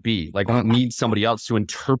just let it be. Like I don't need somebody else to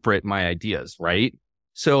interpret my ideas, right?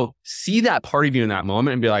 So see that part of you in that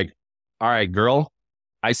moment and be like, all right, girl,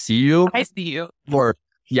 I see you. I see you. Or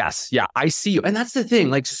yes, yeah, I see you. And that's the thing,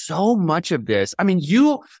 like so much of this, I mean,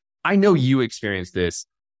 I know you experience this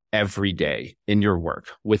every day in your work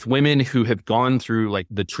with women who have gone through like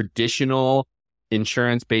the traditional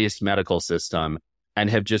insurance-based medical system and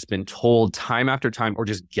have just been told time after time or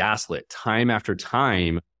just gaslit time after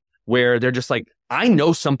time where they're just like, I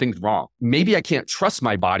know something's wrong. Maybe I can't trust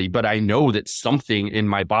my body, but I know that something in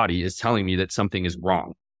my body is telling me that something is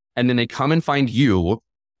wrong. And then they come and find you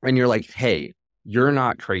and you're like, hey, you're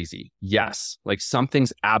not crazy. Yes, like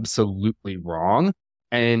something's absolutely wrong.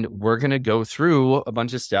 And we're going to go through a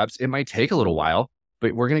bunch of steps. It might take a little while,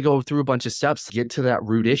 but we're going to go through a bunch of steps to get to that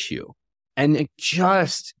root issue. And it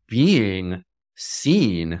just being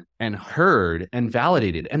seen and heard and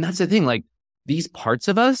validated. And that's the thing, like these parts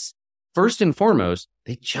of us, first and foremost,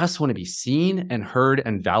 they just want to be seen and heard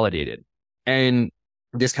and validated. And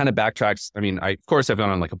this kind of backtracks. I mean, of course, I've gone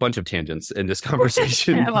on like a bunch of tangents in this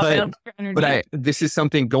conversation, but this is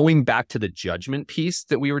something going back to the judgment piece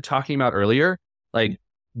that we were talking about earlier. Like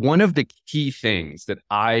one of the key things that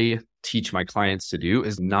I teach my clients to do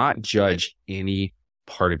is not judge any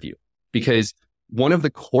part of you, because one of the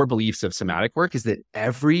core beliefs of somatic work is that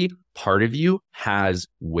every part of you has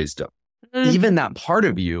wisdom. Even that part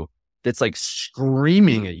of you that's like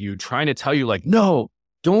screaming at you, trying to tell you like, no,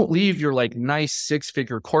 don't leave your like nice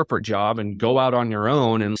 6-figure corporate job and go out on your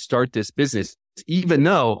own and start this business. Even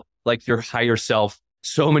though like your higher self,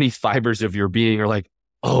 so many fibers of your being are like,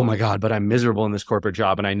 oh my God, but I'm miserable in this corporate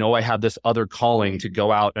job. And I know I have this other calling to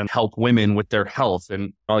go out and help women with their health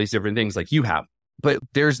and all these different things like you have. But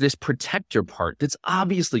there's this protector part that's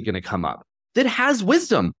obviously going to come up that has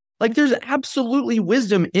wisdom. Like there's absolutely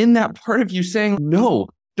wisdom in that part of you saying, no,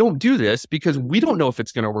 don't do this because we don't know if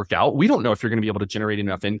it's going to work out. We don't know if you're going to be able to generate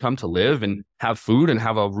enough income to live and have food and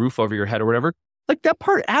have a roof over your head or whatever. Like that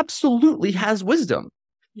part absolutely has wisdom.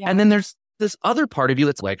 Yeah. And then there's this other part of you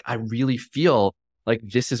that's like, I really feel like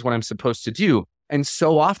this is what I'm supposed to do. And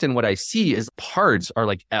so often what I see is parts are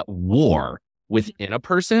like at war within a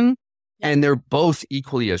person and they're both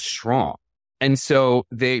equally as strong. And so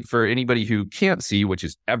for anybody who can't see, which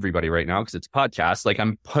is everybody right now, because it's a podcast, like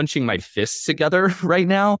I'm punching my fists together right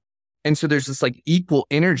now. And so there's this like equal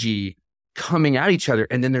energy coming at each other.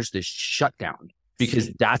 And then there's this shutdown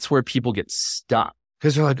because that's where people get stuck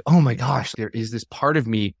because they're like, oh my gosh, there is this part of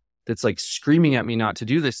me that's like screaming at me not to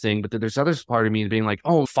do this thing. But then there's other part of me being like,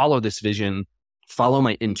 oh, follow this vision, follow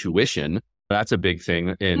my intuition. That's a big thing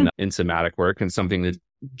in somatic work and something that's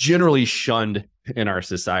generally shunned in our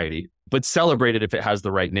society, but celebrated if it has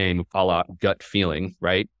the right name, a la gut feeling,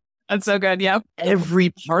 right? That's so good. Yeah.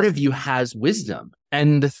 Every part of you has wisdom.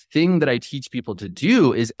 And the thing that I teach people to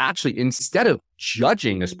do is actually, instead of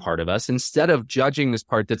judging this part of us, instead of judging this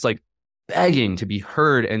part that's like begging to be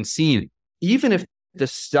heard and seen, even if the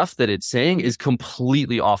stuff that it's saying is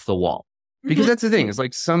completely off the wall. Because that's the thing, is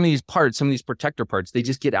like some of these parts, some of these protector parts, they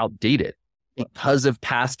just get outdated because of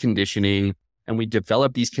past conditioning. And we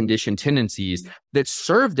develop these conditioned tendencies that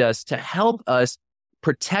served us to help us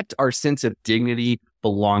protect our sense of dignity,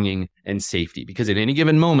 belonging, and safety. Because at any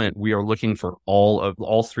given moment, we are looking for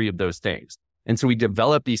all three of those things. And so we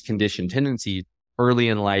develop these conditioned tendencies early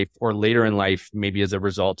in life or later in life, maybe as a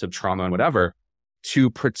result of trauma and whatever, to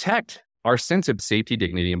protect our sense of safety,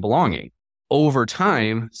 dignity, and belonging. Over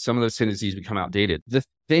time, some of those tendencies become outdated. The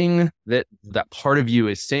thing that part of you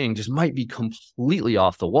is saying just might be completely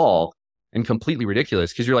off the wall and completely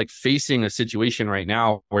ridiculous because you're like facing a situation right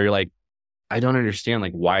now where you're like, I don't understand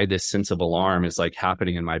like why this sense of alarm is like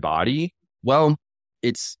happening in my body. Well,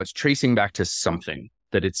 it's tracing back to something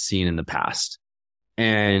that it's seen in the past.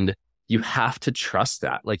 And you have to trust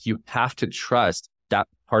that. Like you have to trust that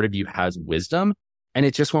part of you has wisdom and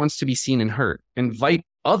it just wants to be seen and heard. Invite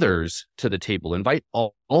others to the table, invite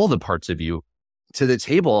all the parts of you to the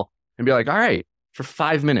table and be like, all right, for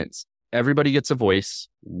 5 minutes, everybody gets a voice,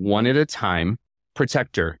 one at a time.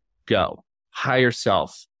 Protector, go. Higher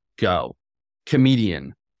self, go.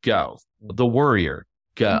 Comedian, go. The worrier,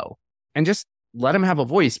 go. And just let them have a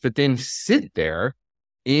voice, but then sit there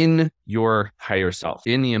in your higher self,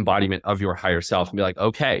 in the embodiment of your higher self and be like,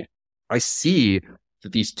 okay, I see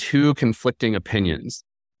that these two conflicting opinions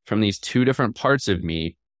from these two different parts of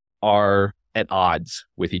me are at odds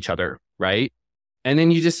with each other, right? And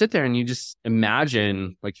then you just sit there and you just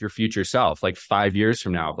imagine like your future self, like 5 years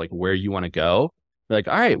from now, like where you want to go. You're like,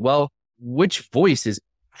 all right, well, which voice is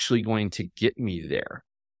actually going to get me there?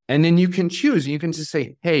 And then you can choose. You can just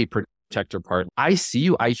say, hey, protector part, I see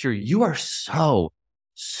you. I hear you. You are so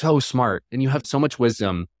smart and you have so much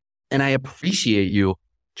wisdom. And I appreciate you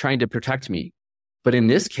trying to protect me. But in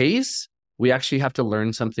this case, we actually have to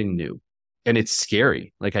learn something new. And it's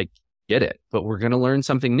scary. Like I get it, but we're going to learn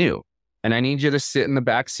something new. And I need you to sit in the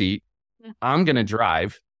back seat. I'm going to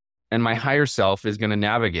drive and my higher self is going to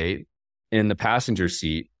navigate in the passenger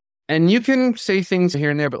seat. And you can say things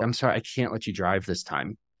here and there, but I'm sorry, I can't let you drive this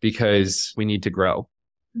time because we need to grow.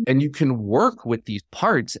 And you can work with these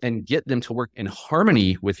parts and get them to work in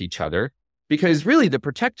harmony with each other because really the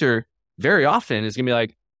protector very often is going to be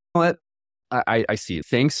like, you know what? I see.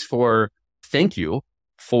 Thank you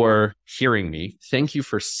for hearing me. Thank you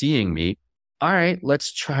for seeing me. All right,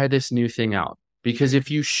 let's try this new thing out. Because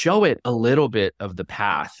if you show it a little bit of the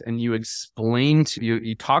path and you explain to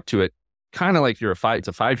you talk to it kind of like it's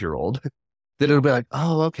a 5-year-old, then it'll be like,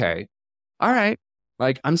 oh, okay. All right.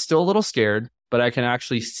 Like I'm still a little scared, but I can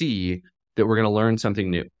actually see that we're going to learn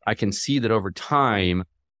something new. I can see that over time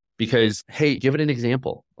because, hey, give it an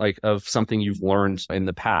example like of something you've learned in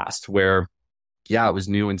the past where, yeah, it was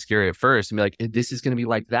new and scary at first and be like, this is going to be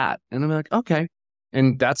like that. And I'm like, okay.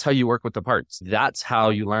 And that's how you work with the parts. That's how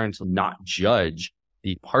you learn to not judge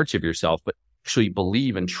the parts of yourself, but actually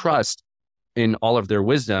believe and trust in all of their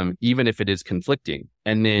wisdom, even if it is conflicting.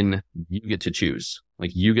 And then you get to choose.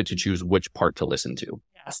 Like you get to choose which part to listen to.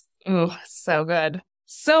 Yes. Oh, so good.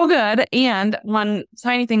 So good. And one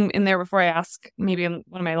tiny thing in there before I ask maybe one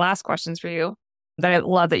of my last questions for you that I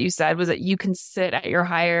love that you said was that you can sit at your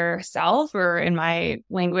higher self, or in my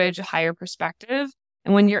language, a higher perspective.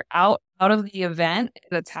 And when you're out out of the event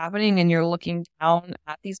that's happening and you're looking down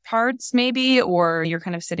at these parts maybe, or you're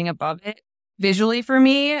kind of sitting above it visually for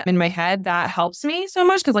me in my head, that helps me so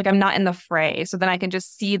much because like I'm not in the fray. So then I can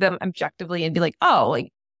just see them objectively and be like, oh,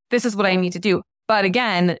 like this is what I need to do. But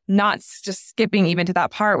again, not just skipping even to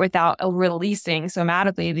that part without releasing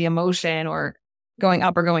somatically the emotion or going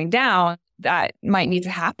up or going down that might need to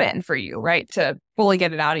happen for you, right? To fully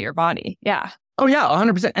get it out of your body. Yeah. Oh, yeah,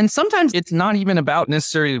 100%. And sometimes it's not even about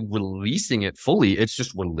necessarily releasing it fully. It's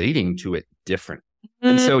just relating to it different.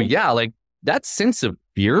 And so, yeah, like that sense of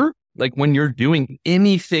fear, like when you're doing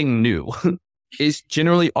anything new is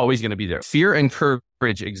generally always going to be there. Fear and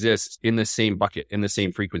courage exist in the same bucket, in the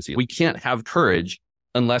same frequency. We can't have courage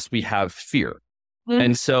unless we have fear.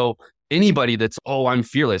 And so anybody that's, oh, I'm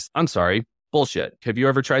fearless, I'm sorry, bullshit. Have you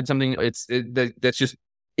ever tried something?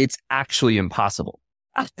 It's actually impossible.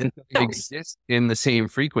 And it exists in the same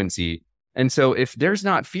frequency. And so if there's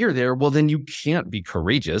not fear there, well, then you can't be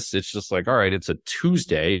courageous. It's just like, all right, it's a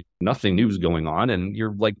Tuesday, nothing new is going on. And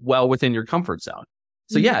you're like well within your comfort zone.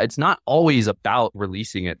 So yeah, it's not always about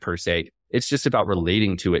releasing it per se. It's just about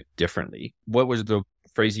relating to it differently. What was the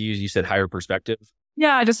phrase you used? You said higher perspective?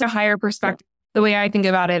 Yeah, just a higher perspective. The way I think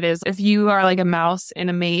about it is if you are like a mouse in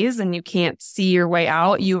a maze and you can't see your way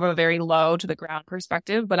out, you have a very low to the ground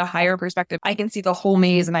perspective, but a higher perspective, I can see the whole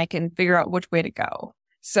maze and I can figure out which way to go.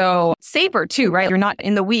 So safer too, right? You're not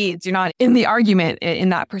in the weeds. You're not in the argument in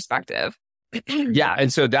that perspective. Yeah.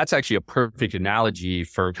 And so that's actually a perfect analogy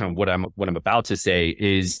for kind of what I'm about to say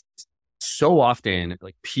is so often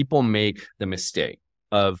like people make the mistake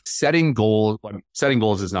of setting goals. Setting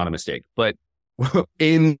goals is not a mistake, but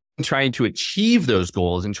in trying to achieve those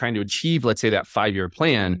goals and trying to achieve, let's say, that 5-year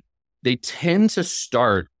plan, they tend to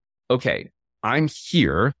start, okay, I'm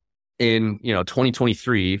here in,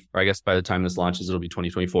 2023, or I guess by the time this launches, it'll be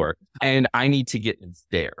 2024, and I need to get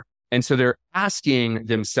there. And so they're asking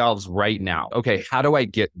themselves right now, okay, how do I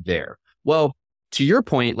get there? Well, to your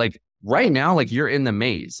point, like right now, like you're in the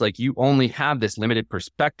maze, like you only have this limited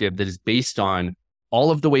perspective that is based on all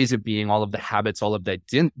of the ways of being, all of the habits, all of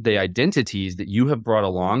the identities that you have brought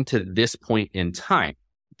along to this point in time.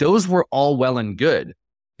 Those were all well and good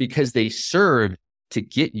because they served to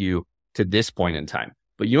get you to this point in time.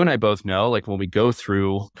 But you and I both know, like when we go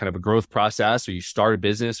through kind of a growth process or you start a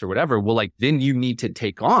business or whatever, well, like then you need to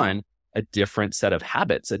take on a different set of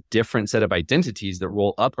habits, a different set of identities that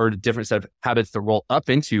roll up, or a different set of habits that roll up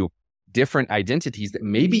into different identities that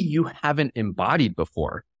maybe you haven't embodied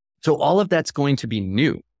before. So all of that's going to be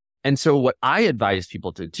new. And so what I advise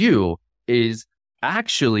people to do is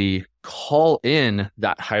actually call in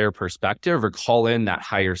that higher perspective or call in that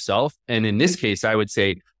higher self. And in this case, I would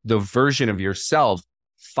say the version of yourself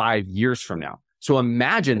 5 years from now. So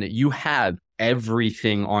imagine that you have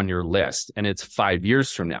everything on your list and it's 5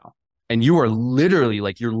 years from now. And you are literally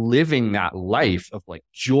like, you're living that life of like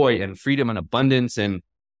joy and freedom and abundance. And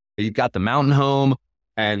you've got the mountain home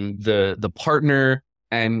and the partner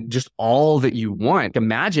and just all that you want.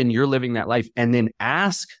 Imagine you're living that life and then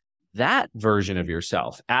ask that version of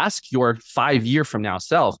yourself, ask your 5 year from now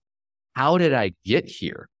self, how did I get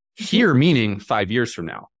here? Here meaning 5 years from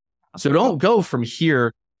now. So don't go from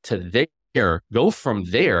here to there, go from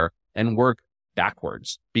there and work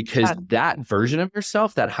backwards because that version of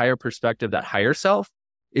yourself, that higher perspective, that higher self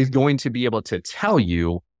is going to be able to tell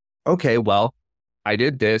you, okay, well, I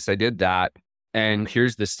did this, I did that, and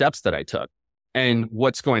here's the steps that I took. And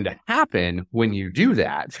what's going to happen when you do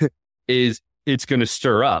that is it's going to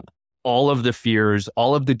stir up all of the fears,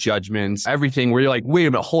 all of the judgments, everything where you're like, wait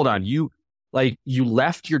a minute, hold on. You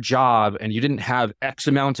left your job and you didn't have X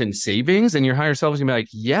amount in savings and your higher self is gonna be like,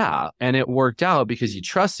 yeah. And it worked out because you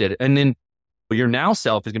trusted. And then your now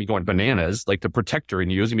self is gonna be going bananas. Like the protector in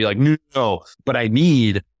you is gonna be like, no, but I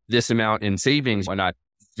need this amount in savings. Why not?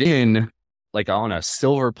 Then like on a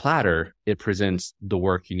silver platter, it presents the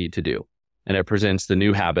work you need to do. And it presents the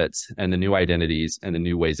new habits and the new identities and the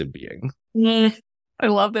new ways of being. I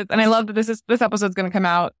love this. And I love that this episode's going to come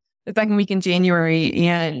out the second week in January.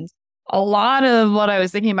 And a lot of what I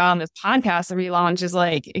was thinking about on this podcast, the relaunch, is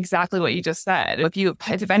like exactly what you just said.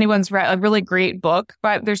 If anyone's read a really great book,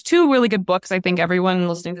 but there's two really good books I think everyone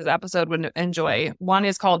listening to this episode would enjoy. One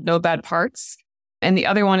is called No Bad Parts. And the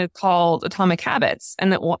other one is called Atomic Habits.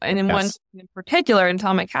 And one in particular, in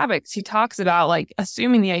Atomic Habits, he talks about like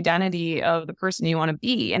assuming the identity of the person you want to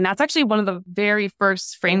be. And that's actually one of the very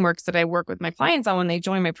first frameworks that I work with my clients on when they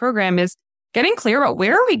join my program is getting clear about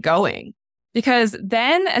where are we going? Because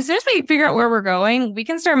then as soon as we figure out where we're going, we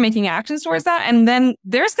can start making actions towards that. And then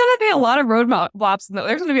there's going to be a lot of roadblocks.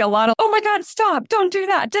 There's going to be a lot of, oh my God, stop, don't do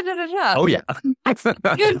that. Da, da, da, da. Oh, yeah.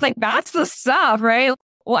 Dude, like that's the stuff, right?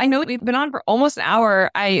 Well, I know we've been on for almost an hour.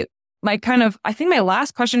 I think my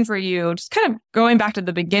last question for you, just kind of going back to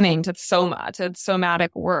the beginning, to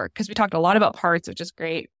somatic work, because we talked a lot about parts, which is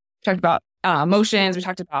great. We talked about emotions. We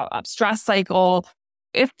talked about stress cycle.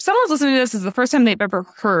 If someone's listening to this is the first time they've ever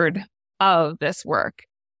heard of this work,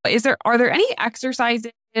 are there any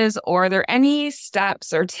exercises or are there any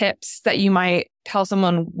steps or tips that you might tell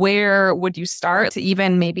someone? Where would you start to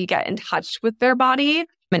even maybe get in touch with their body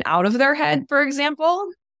and out of their head, for example?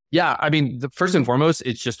 Yeah, I mean, the first and foremost,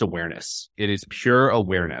 it's just awareness. It is pure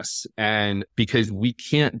awareness. And because we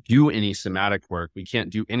can't do any somatic work, we can't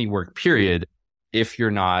do any work, period, if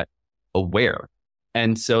you're not aware.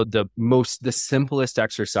 And so the simplest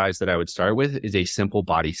exercise that I would start with is a simple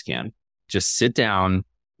body scan. Just sit down.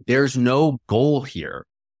 There's no goal here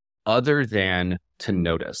other than to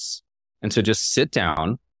notice. And so just sit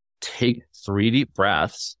down, take 3 deep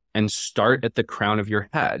breaths, and start at the crown of your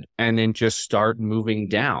head, and then just start moving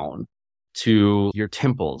down to your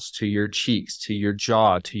temples, to your cheeks, to your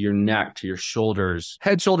jaw, to your neck, to your shoulders,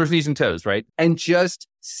 head, shoulders, knees, and toes, right? And just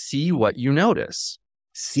see what you notice.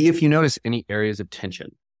 See if you notice any areas of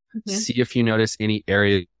tension. Mm-hmm. See if you notice any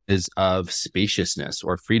areas of spaciousness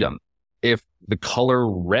or freedom. If the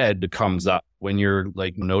color red comes up when you're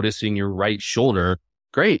like noticing your right shoulder,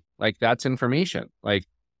 great. Like that's information.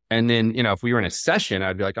 And then, if we were in a session,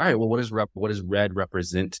 I'd be like, all right, well, what does red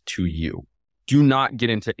represent to you? Do not get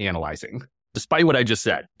into analyzing. Despite what I just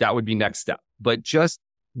said, that would be next step. But just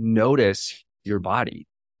notice your body.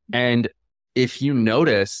 And if you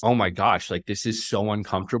notice, oh my gosh, like this is so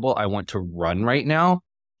uncomfortable, I want to run right now,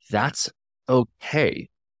 that's okay.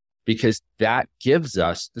 Because that gives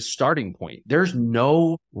us the starting point. There's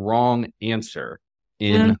no wrong answer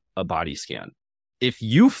in a body scan. If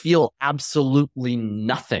you feel absolutely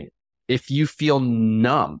nothing, if you feel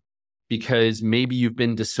numb because maybe you've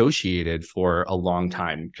been dissociated for a long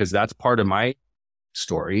time, because that's part of my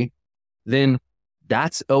story, then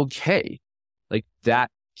that's okay. Like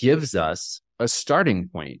that gives us a starting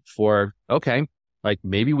point for, okay, like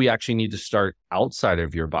maybe we actually need to start outside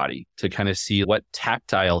of your body to kind of see what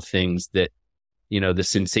tactile things that, the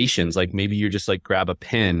sensations, like maybe you just like grab a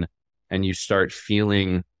pin and you start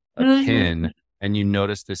feeling a pin and you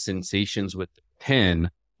notice the sensations with the pin.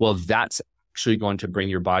 Well, that's actually going to bring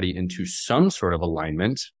your body into some sort of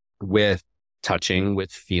alignment with touching,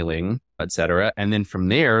 with feeling, etc. And then from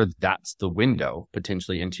there, that's the window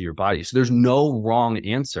potentially into your body. So there's no wrong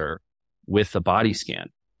answer with the body scan.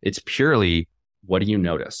 It's purely, what do you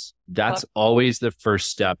notice? That's always the first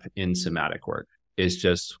step in somatic work, is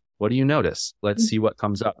just, what do you notice? Let's see what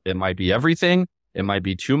comes up. It might be everything. It might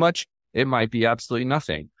be too much. It might be absolutely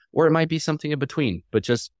nothing. Or it might be something in between, but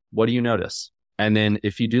just, what do you notice? And then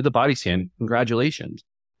if you do the body scan, congratulations.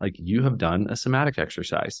 Like you have done a somatic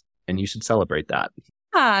exercise and you should celebrate that.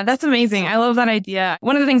 That's amazing. I love that idea.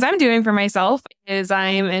 One of the things I'm doing for myself is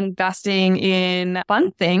I'm investing in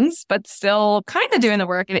fun things, but still kind of doing the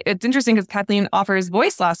work. And it's interesting because Kathleen offers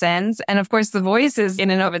voice lessons. And of course, the voice is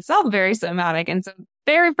in and of itself very somatic. And so the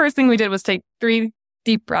very first thing we did was take 3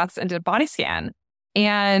 deep breaths into a body scan.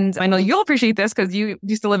 And I know you'll appreciate this because you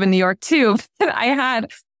used to live in New York too. I had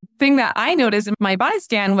thing that I noticed in my body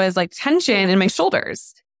scan was like tension in my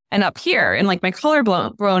shoulders and up here in like my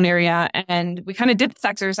collarbone area. And we kind of did this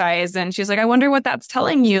exercise and she's like, I wonder what that's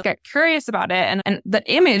telling you. Get curious about it. And the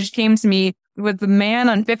image came to me with the man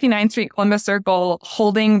on 59th Street, Columbus Circle,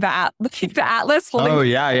 holding the atlas. Oh,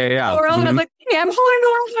 yeah. The world. And I was like, yeah, I'm holding the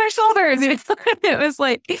world with my shoulders. It was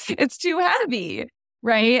like, it's too heavy.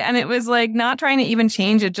 Right. And it was like not trying to even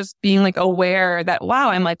change it, just being like aware that, wow,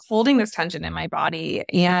 I'm like holding this tension in my body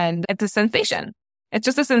and it's a sensation. It's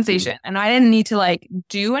just a sensation. And I didn't need to like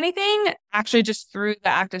do anything. Actually, just through the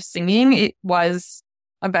act of singing, it was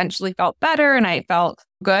eventually felt better and I felt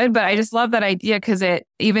good. But I just love that idea because it,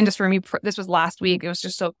 even just for me, this was last week. It was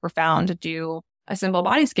just so profound to do a simple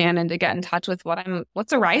body scan and to get in touch with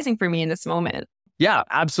what's arising for me in this moment. Yeah,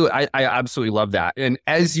 absolutely. I absolutely love that. And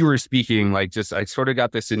as you were speaking, I sort of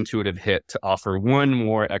got this intuitive hit to offer one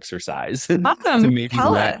more exercise. Awesome. To maybe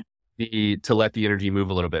let the energy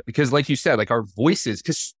move a little bit. Because like you said, like our voices,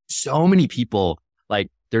 because so many people,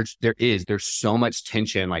 like there's so much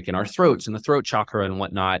tension like in our throats and the throat chakra and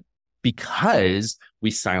whatnot, because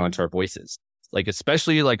we silence our voices. Like,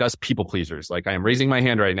 especially like us people pleasers. Like I am raising my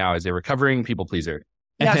hand right now as a recovering people pleaser.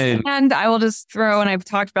 Yes. And I will just throw, and I've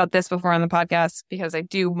talked about this before on the podcast because I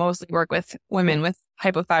do mostly work with women with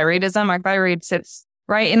hypothyroidism. Our thyroid sits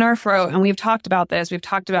right in our throat. And we've talked about this. We've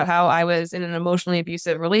talked about how I was in an emotionally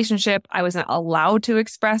abusive relationship. I wasn't allowed to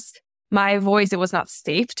express my voice. It was not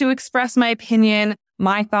safe to express my opinion,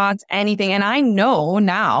 my thoughts, anything. And I know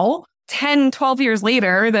now 10, 12 years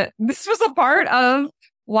later that this was a part of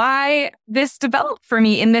why this developed for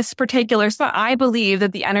me in this particular spot. I believe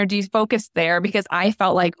that the energy focused there because I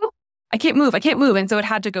felt like, oh, I can't move. And so it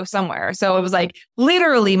had to go somewhere. So it was like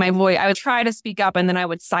literally my voice, I would try to speak up and then I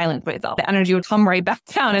would silence myself. The energy would come right back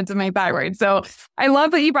down into my thyroid. So I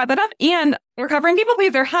love that you brought that up. And recovering people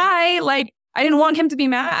pleaser, hi, like I didn't want him to be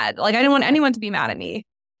mad. Like I didn't want anyone to be mad at me.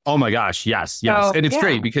 Oh my gosh. Yes. So, And it's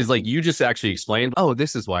great because like you just actually explained, oh,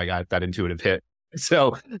 this is why I got that intuitive hit.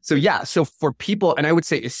 So yeah. So for people, and I would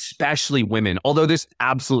say especially women, although this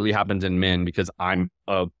absolutely happens in men because I'm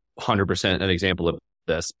 100% an example of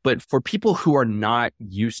this, but for people who are not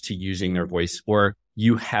used to using their voice, or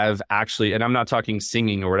you have actually, and I'm not talking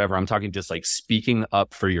singing or whatever, I'm talking just like speaking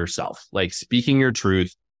up for yourself, like speaking your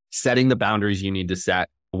truth, setting the boundaries you need to set,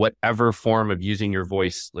 whatever form of using your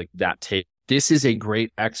voice like that take. This is a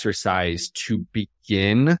great exercise to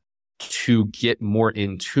begin to get more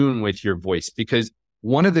in tune with your voice. Because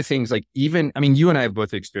one of the things, like even, I mean, you and I have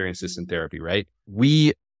both experienced this in therapy, right?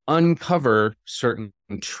 We uncover certain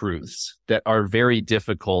truths that are very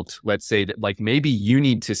difficult. Let's say that like maybe you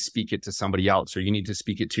need to speak it to somebody else, or you need to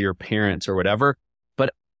speak it to your parents or whatever.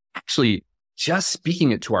 But actually just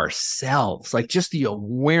speaking it to ourselves, like just the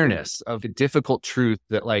awareness of the difficult truth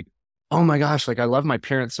that like, oh my gosh, like I love my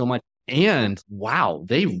parents so much. And wow,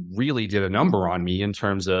 they really did a number on me in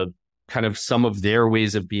terms of kind of some of their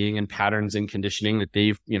ways of being and patterns and conditioning that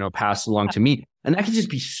they've, passed along to me. And that can just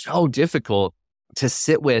be so difficult to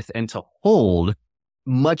sit with and to hold,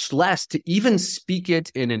 much less to even speak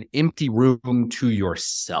it in an empty room to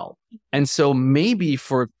yourself. And so maybe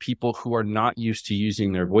for people who are not used to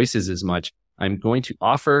using their voices as much, I'm going to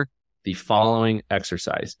offer the following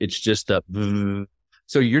exercise. It's just a,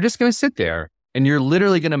 so you're just going to sit there and you're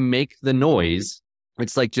literally going to make the noise.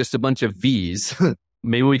 It's like just a bunch of V's.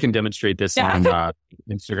 Maybe we can demonstrate this on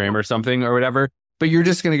Instagram or something or whatever, but you're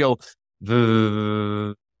just going to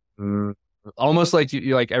go, almost like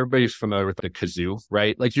you like everybody's familiar with the kazoo,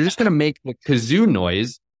 right? Like you're just going to make the kazoo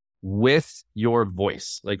noise with your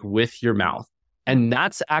voice, like with your mouth. And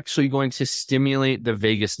that's actually going to stimulate the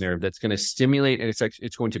vagus nerve. That's going to stimulate, and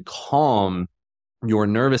it's going to calm your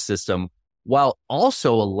nervous system while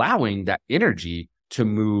also allowing that energy to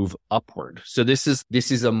move upward. So this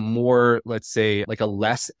is a more, let's say, like a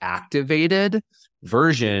less activated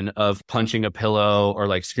version of punching a pillow or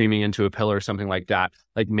like screaming into a pillow or something like that.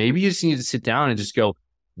 Like maybe you just need to sit down and just go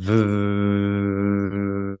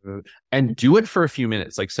and do it for a few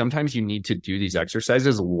minutes. Like sometimes you need to do these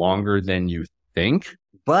exercises longer than you think,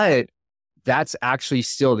 but that's actually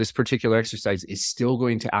still, this particular exercise is still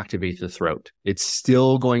going to activate the throat. It's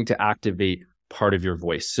still going to activate part of your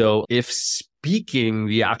voice. So if speaking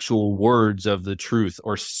the actual words of the truth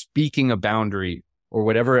or speaking a boundary or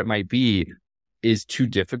whatever it might be is too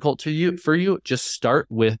difficult for you, just start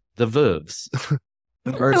with the verbs.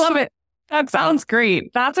 I love it. That sounds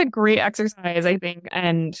great. That's a great exercise, I think.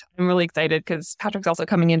 And I'm really excited because Patrick's also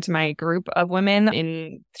coming into my group of women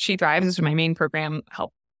in She Thrives. This is my main program,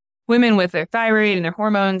 help women with their thyroid and their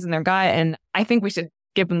hormones and their gut. And I think we should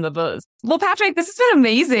give them the buzz. Well, Patrick, this has been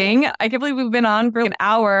amazing. I can't believe we've been on for an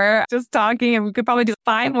hour just talking, and we could probably do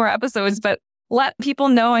 5 more episodes, but let people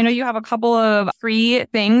know. I know you have a couple of free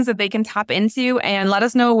things that they can tap into, and let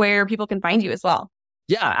us know where people can find you as well.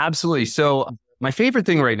 Yeah, absolutely. So my favorite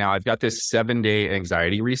thing right now, I've got this 7-day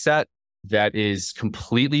anxiety reset that is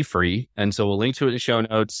completely free. And so we'll link to it in the show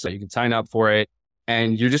notes so you can sign up for it.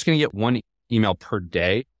 And you're just going to get 1 email per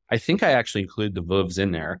day. I think I actually include the VOVs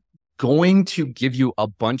in there. Going to give you a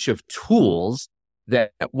bunch of tools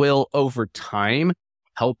that will over time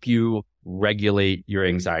help you regulate your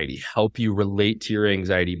anxiety, help you relate to your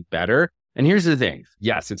anxiety better. And here's the thing.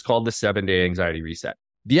 Yes, it's called the 7-day anxiety reset.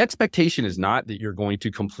 The expectation is not that you're going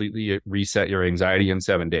to completely reset your anxiety in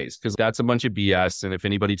 7 days, because that's a bunch of BS. And if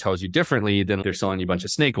anybody tells you differently, then they're selling you a bunch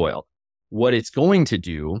of snake oil. What it's going to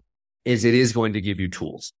do is it is going to give you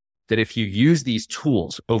tools that if you use these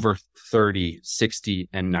tools over 30, 60,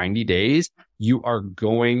 and 90 days, you are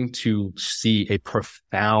going to see a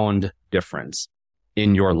profound difference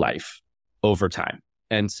in your life over time.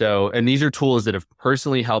 And these are tools that have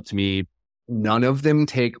personally helped me. None of them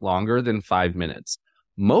take longer than 5 minutes.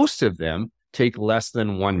 Most of them take less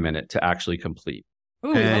than 1 minute to actually complete.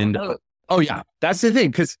 Ooh, and oh yeah, that's the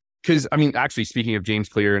thing. Because I mean, actually speaking of James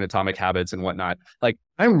Clear and Atomic Habits and whatnot, like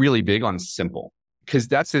I'm really big on simple, because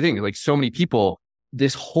that's the thing. Like so many people,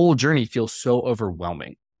 this whole journey feels so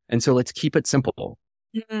overwhelming. And so let's keep it simple.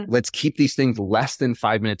 Mm-hmm. Let's keep these things less than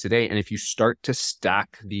 5 minutes a day. And if you start to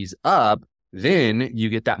stack these up, then you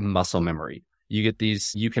get that muscle memory. You get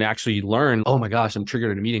these, you can actually learn, oh my gosh, I'm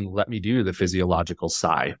triggered in a meeting. Let me do the physiological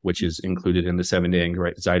sigh, which is included in the 7-day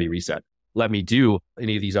anxiety reset. Let me do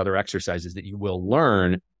any of these other exercises that you will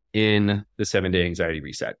learn in the 7-day anxiety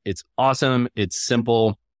reset. It's awesome. It's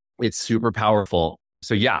simple. It's super powerful.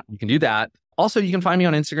 So yeah, you can do that. Also, you can find me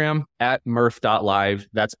on Instagram at murph.live.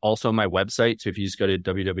 That's also my website. So if you just go to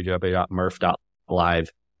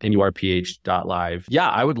www.murph.live, murph.live. Yeah,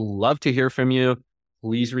 I would love to hear from you.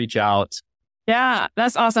 Please reach out. Yeah,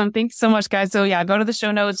 that's awesome. Thanks so much, guys. So yeah, go to the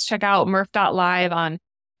show notes, check out murph.live on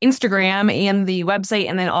Instagram and the website,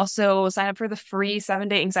 and then also sign up for the free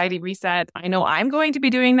 7-day anxiety reset. I know I'm going to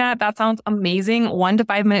be doing that. That sounds amazing. 1 to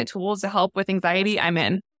 5 minute tools to help with anxiety. I'm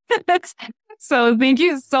in. So thank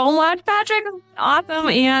you so much, Patrick. Awesome.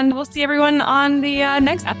 And we'll see everyone on the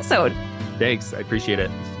next episode. Thanks. I appreciate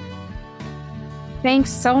it.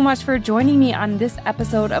 Thanks so much for joining me on this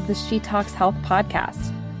episode of the She Talks Health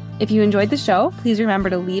podcast. If you enjoyed the show, please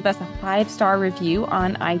remember to leave us a 5-star review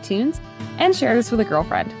on iTunes and share this with a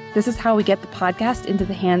girlfriend. This is how we get the podcast into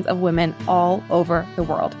the hands of women all over the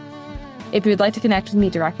world. If you'd like to connect with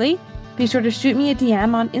me directly, be sure to shoot me a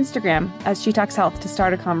DM on Instagram as She Talks Health to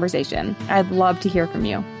start a conversation. I'd love to hear from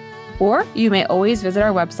you. Or you may always visit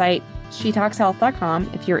our website,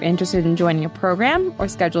 shetalkshealth.com, if you're interested in joining a program or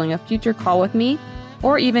scheduling a future call with me,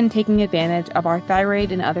 or even taking advantage of our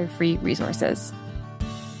thyroid and other free resources.